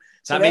 So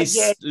that means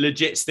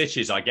legit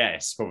stitches, I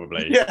guess,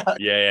 probably.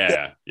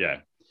 Yeah.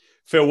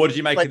 Phil, what did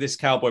you make of this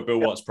Cowboy Bill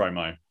Watts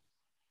promo?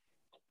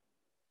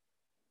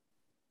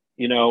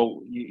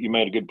 You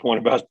made a good point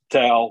about the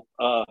towel.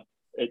 I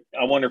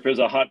wonder if it was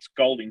a hot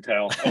scalding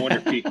towel. I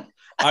wonder if he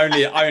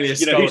only a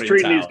scalding he's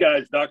treating towel. These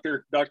guys,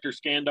 Dr.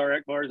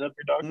 Skandar Ekbar, is that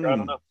your doctor? I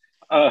don't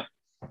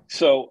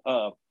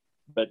know.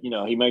 But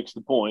he makes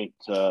the point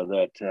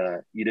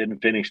that you didn't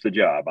finish the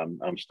job.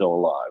 I'm still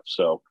alive.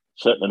 So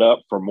setting it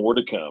up for more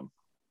to come.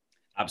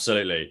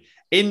 Absolutely.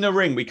 In the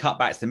ring, we cut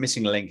back to the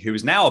Missing Link, who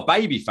is now a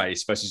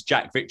babyface versus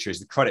Jack Victor as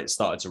the credits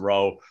started to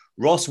roll.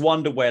 Ross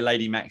wondered where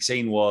Lady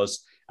Maxine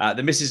was.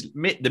 The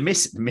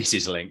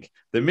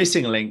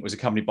Missing Link was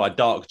accompanied by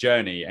Dark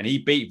Journey, and he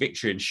beat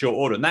Victor in short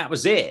order, and that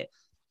was it.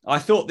 I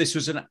thought this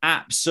was an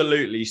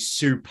absolutely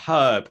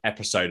superb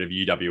episode of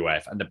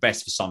UWF and the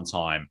best for some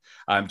time.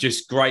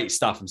 Just great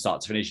stuff from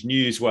start to finish,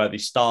 newsworthy,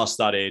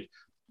 star-studded.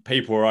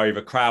 people were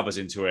over, crowd was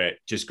into it,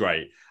 just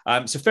great.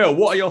 So Phil,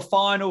 what are your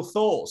final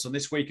thoughts on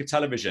this week of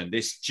television,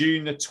 this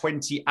June the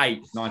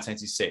 28th,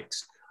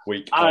 1986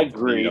 week? I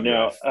agree.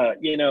 Now,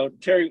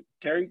 Terry,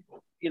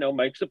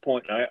 makes a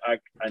point. I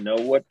know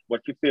what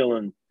you're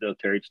feeling, though,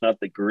 Terry. It's not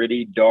the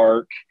gritty,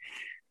 dark,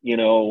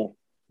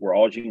 where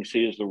all you can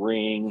see is the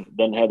ring.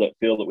 Doesn't have that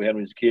feel that we had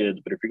when we was kids.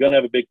 But if you're going to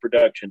have a big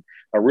production,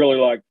 I really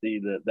like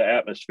the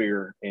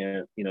atmosphere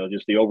and,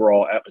 just the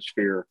overall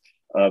atmosphere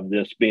of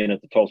this being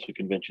at the Tulsa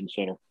Convention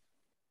Center.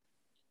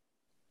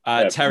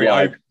 Terry,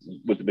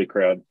 with the big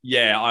crowd.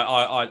 Yeah,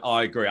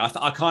 I agree.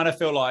 I kind of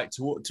feel like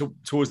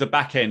towards the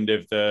back end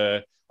of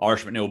the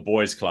Irish McNeil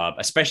Boys Club,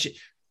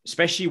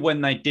 especially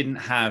when they didn't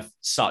have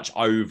such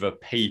over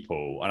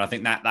people, and I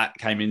think that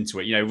came into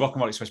it. Rock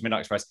and Roll Express, Midnight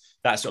Express,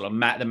 that sort of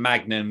the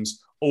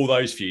Magnums, all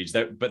those feuds.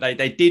 But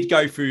they did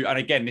go through, and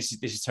again, this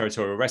is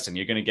territorial wrestling.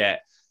 You're going to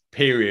get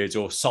periods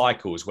or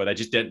cycles where they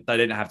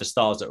didn't have the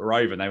stars that were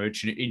over, and they would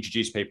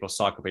introduce people or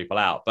cycle people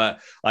out.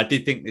 But I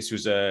did think this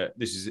is a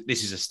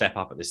step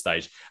up at this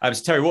stage.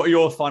 So Terry, what are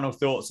your final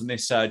thoughts on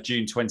this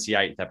June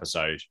 28th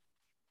episode?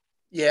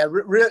 Yeah,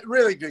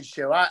 really good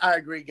show. I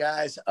agree,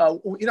 guys.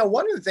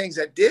 One of the things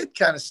that did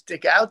kind of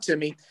stick out to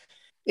me,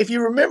 if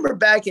you remember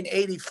back in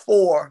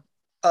 '84,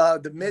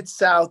 the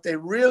Mid-South, they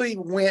really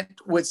went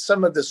with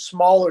some of the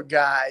smaller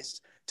guys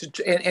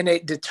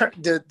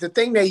the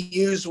thing they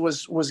used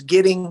was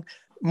getting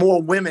more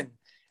women,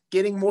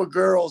 getting more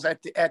girls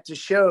at the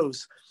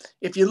shows.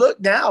 If you look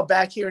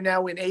back here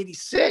now in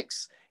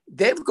 '86,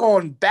 they've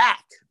gone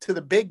back to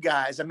the big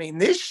guys. I mean,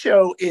 this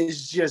show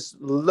is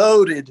just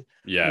loaded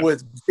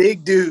with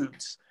big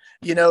dudes.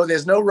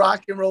 There's no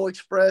Rock and Roll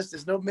Express.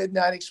 There's no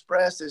Midnight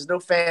Express. There's no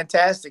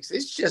Fantastics.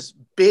 It's just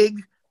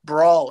big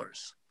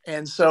brawlers.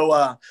 And so,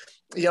 a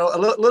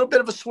little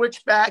bit of a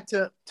switch back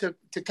to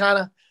kind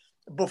of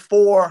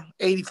before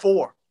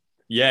 '84.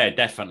 Yeah,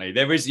 definitely.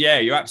 There is,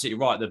 you're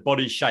absolutely right. The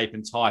body shape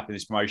and type of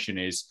this promotion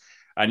is,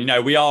 and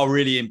we are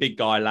really in big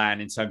guy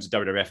land in terms of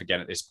WWF again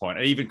at this point,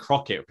 and even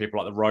Crockett, people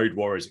like the Road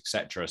Warriors,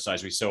 etc. So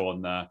as we saw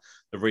on the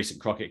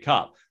recent Crockett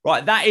Cup.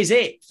 Right, that is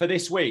it for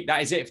this week.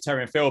 That is it for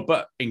Terry and Phil.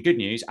 But in good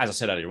news, as I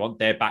said earlier on,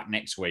 they're back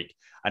next week.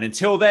 And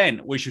until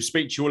then, we shall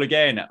speak to you all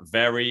again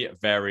very,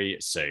 very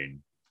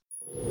soon.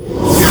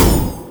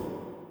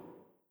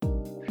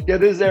 Yeah,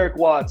 this is Eric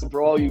Watts, and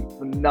for all you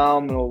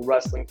phenomenal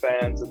wrestling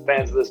fans and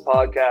fans of this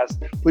podcast,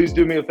 please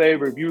do me a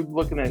favor. If you're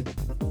looking at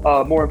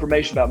more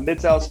information about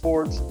Mid-South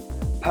Sports,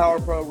 Power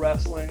Pro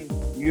Wrestling,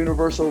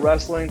 Universal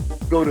Wrestling,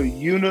 go to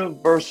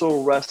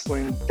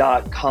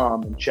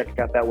universalwrestling.com and check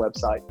out that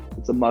website.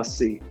 It's a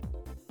must-see.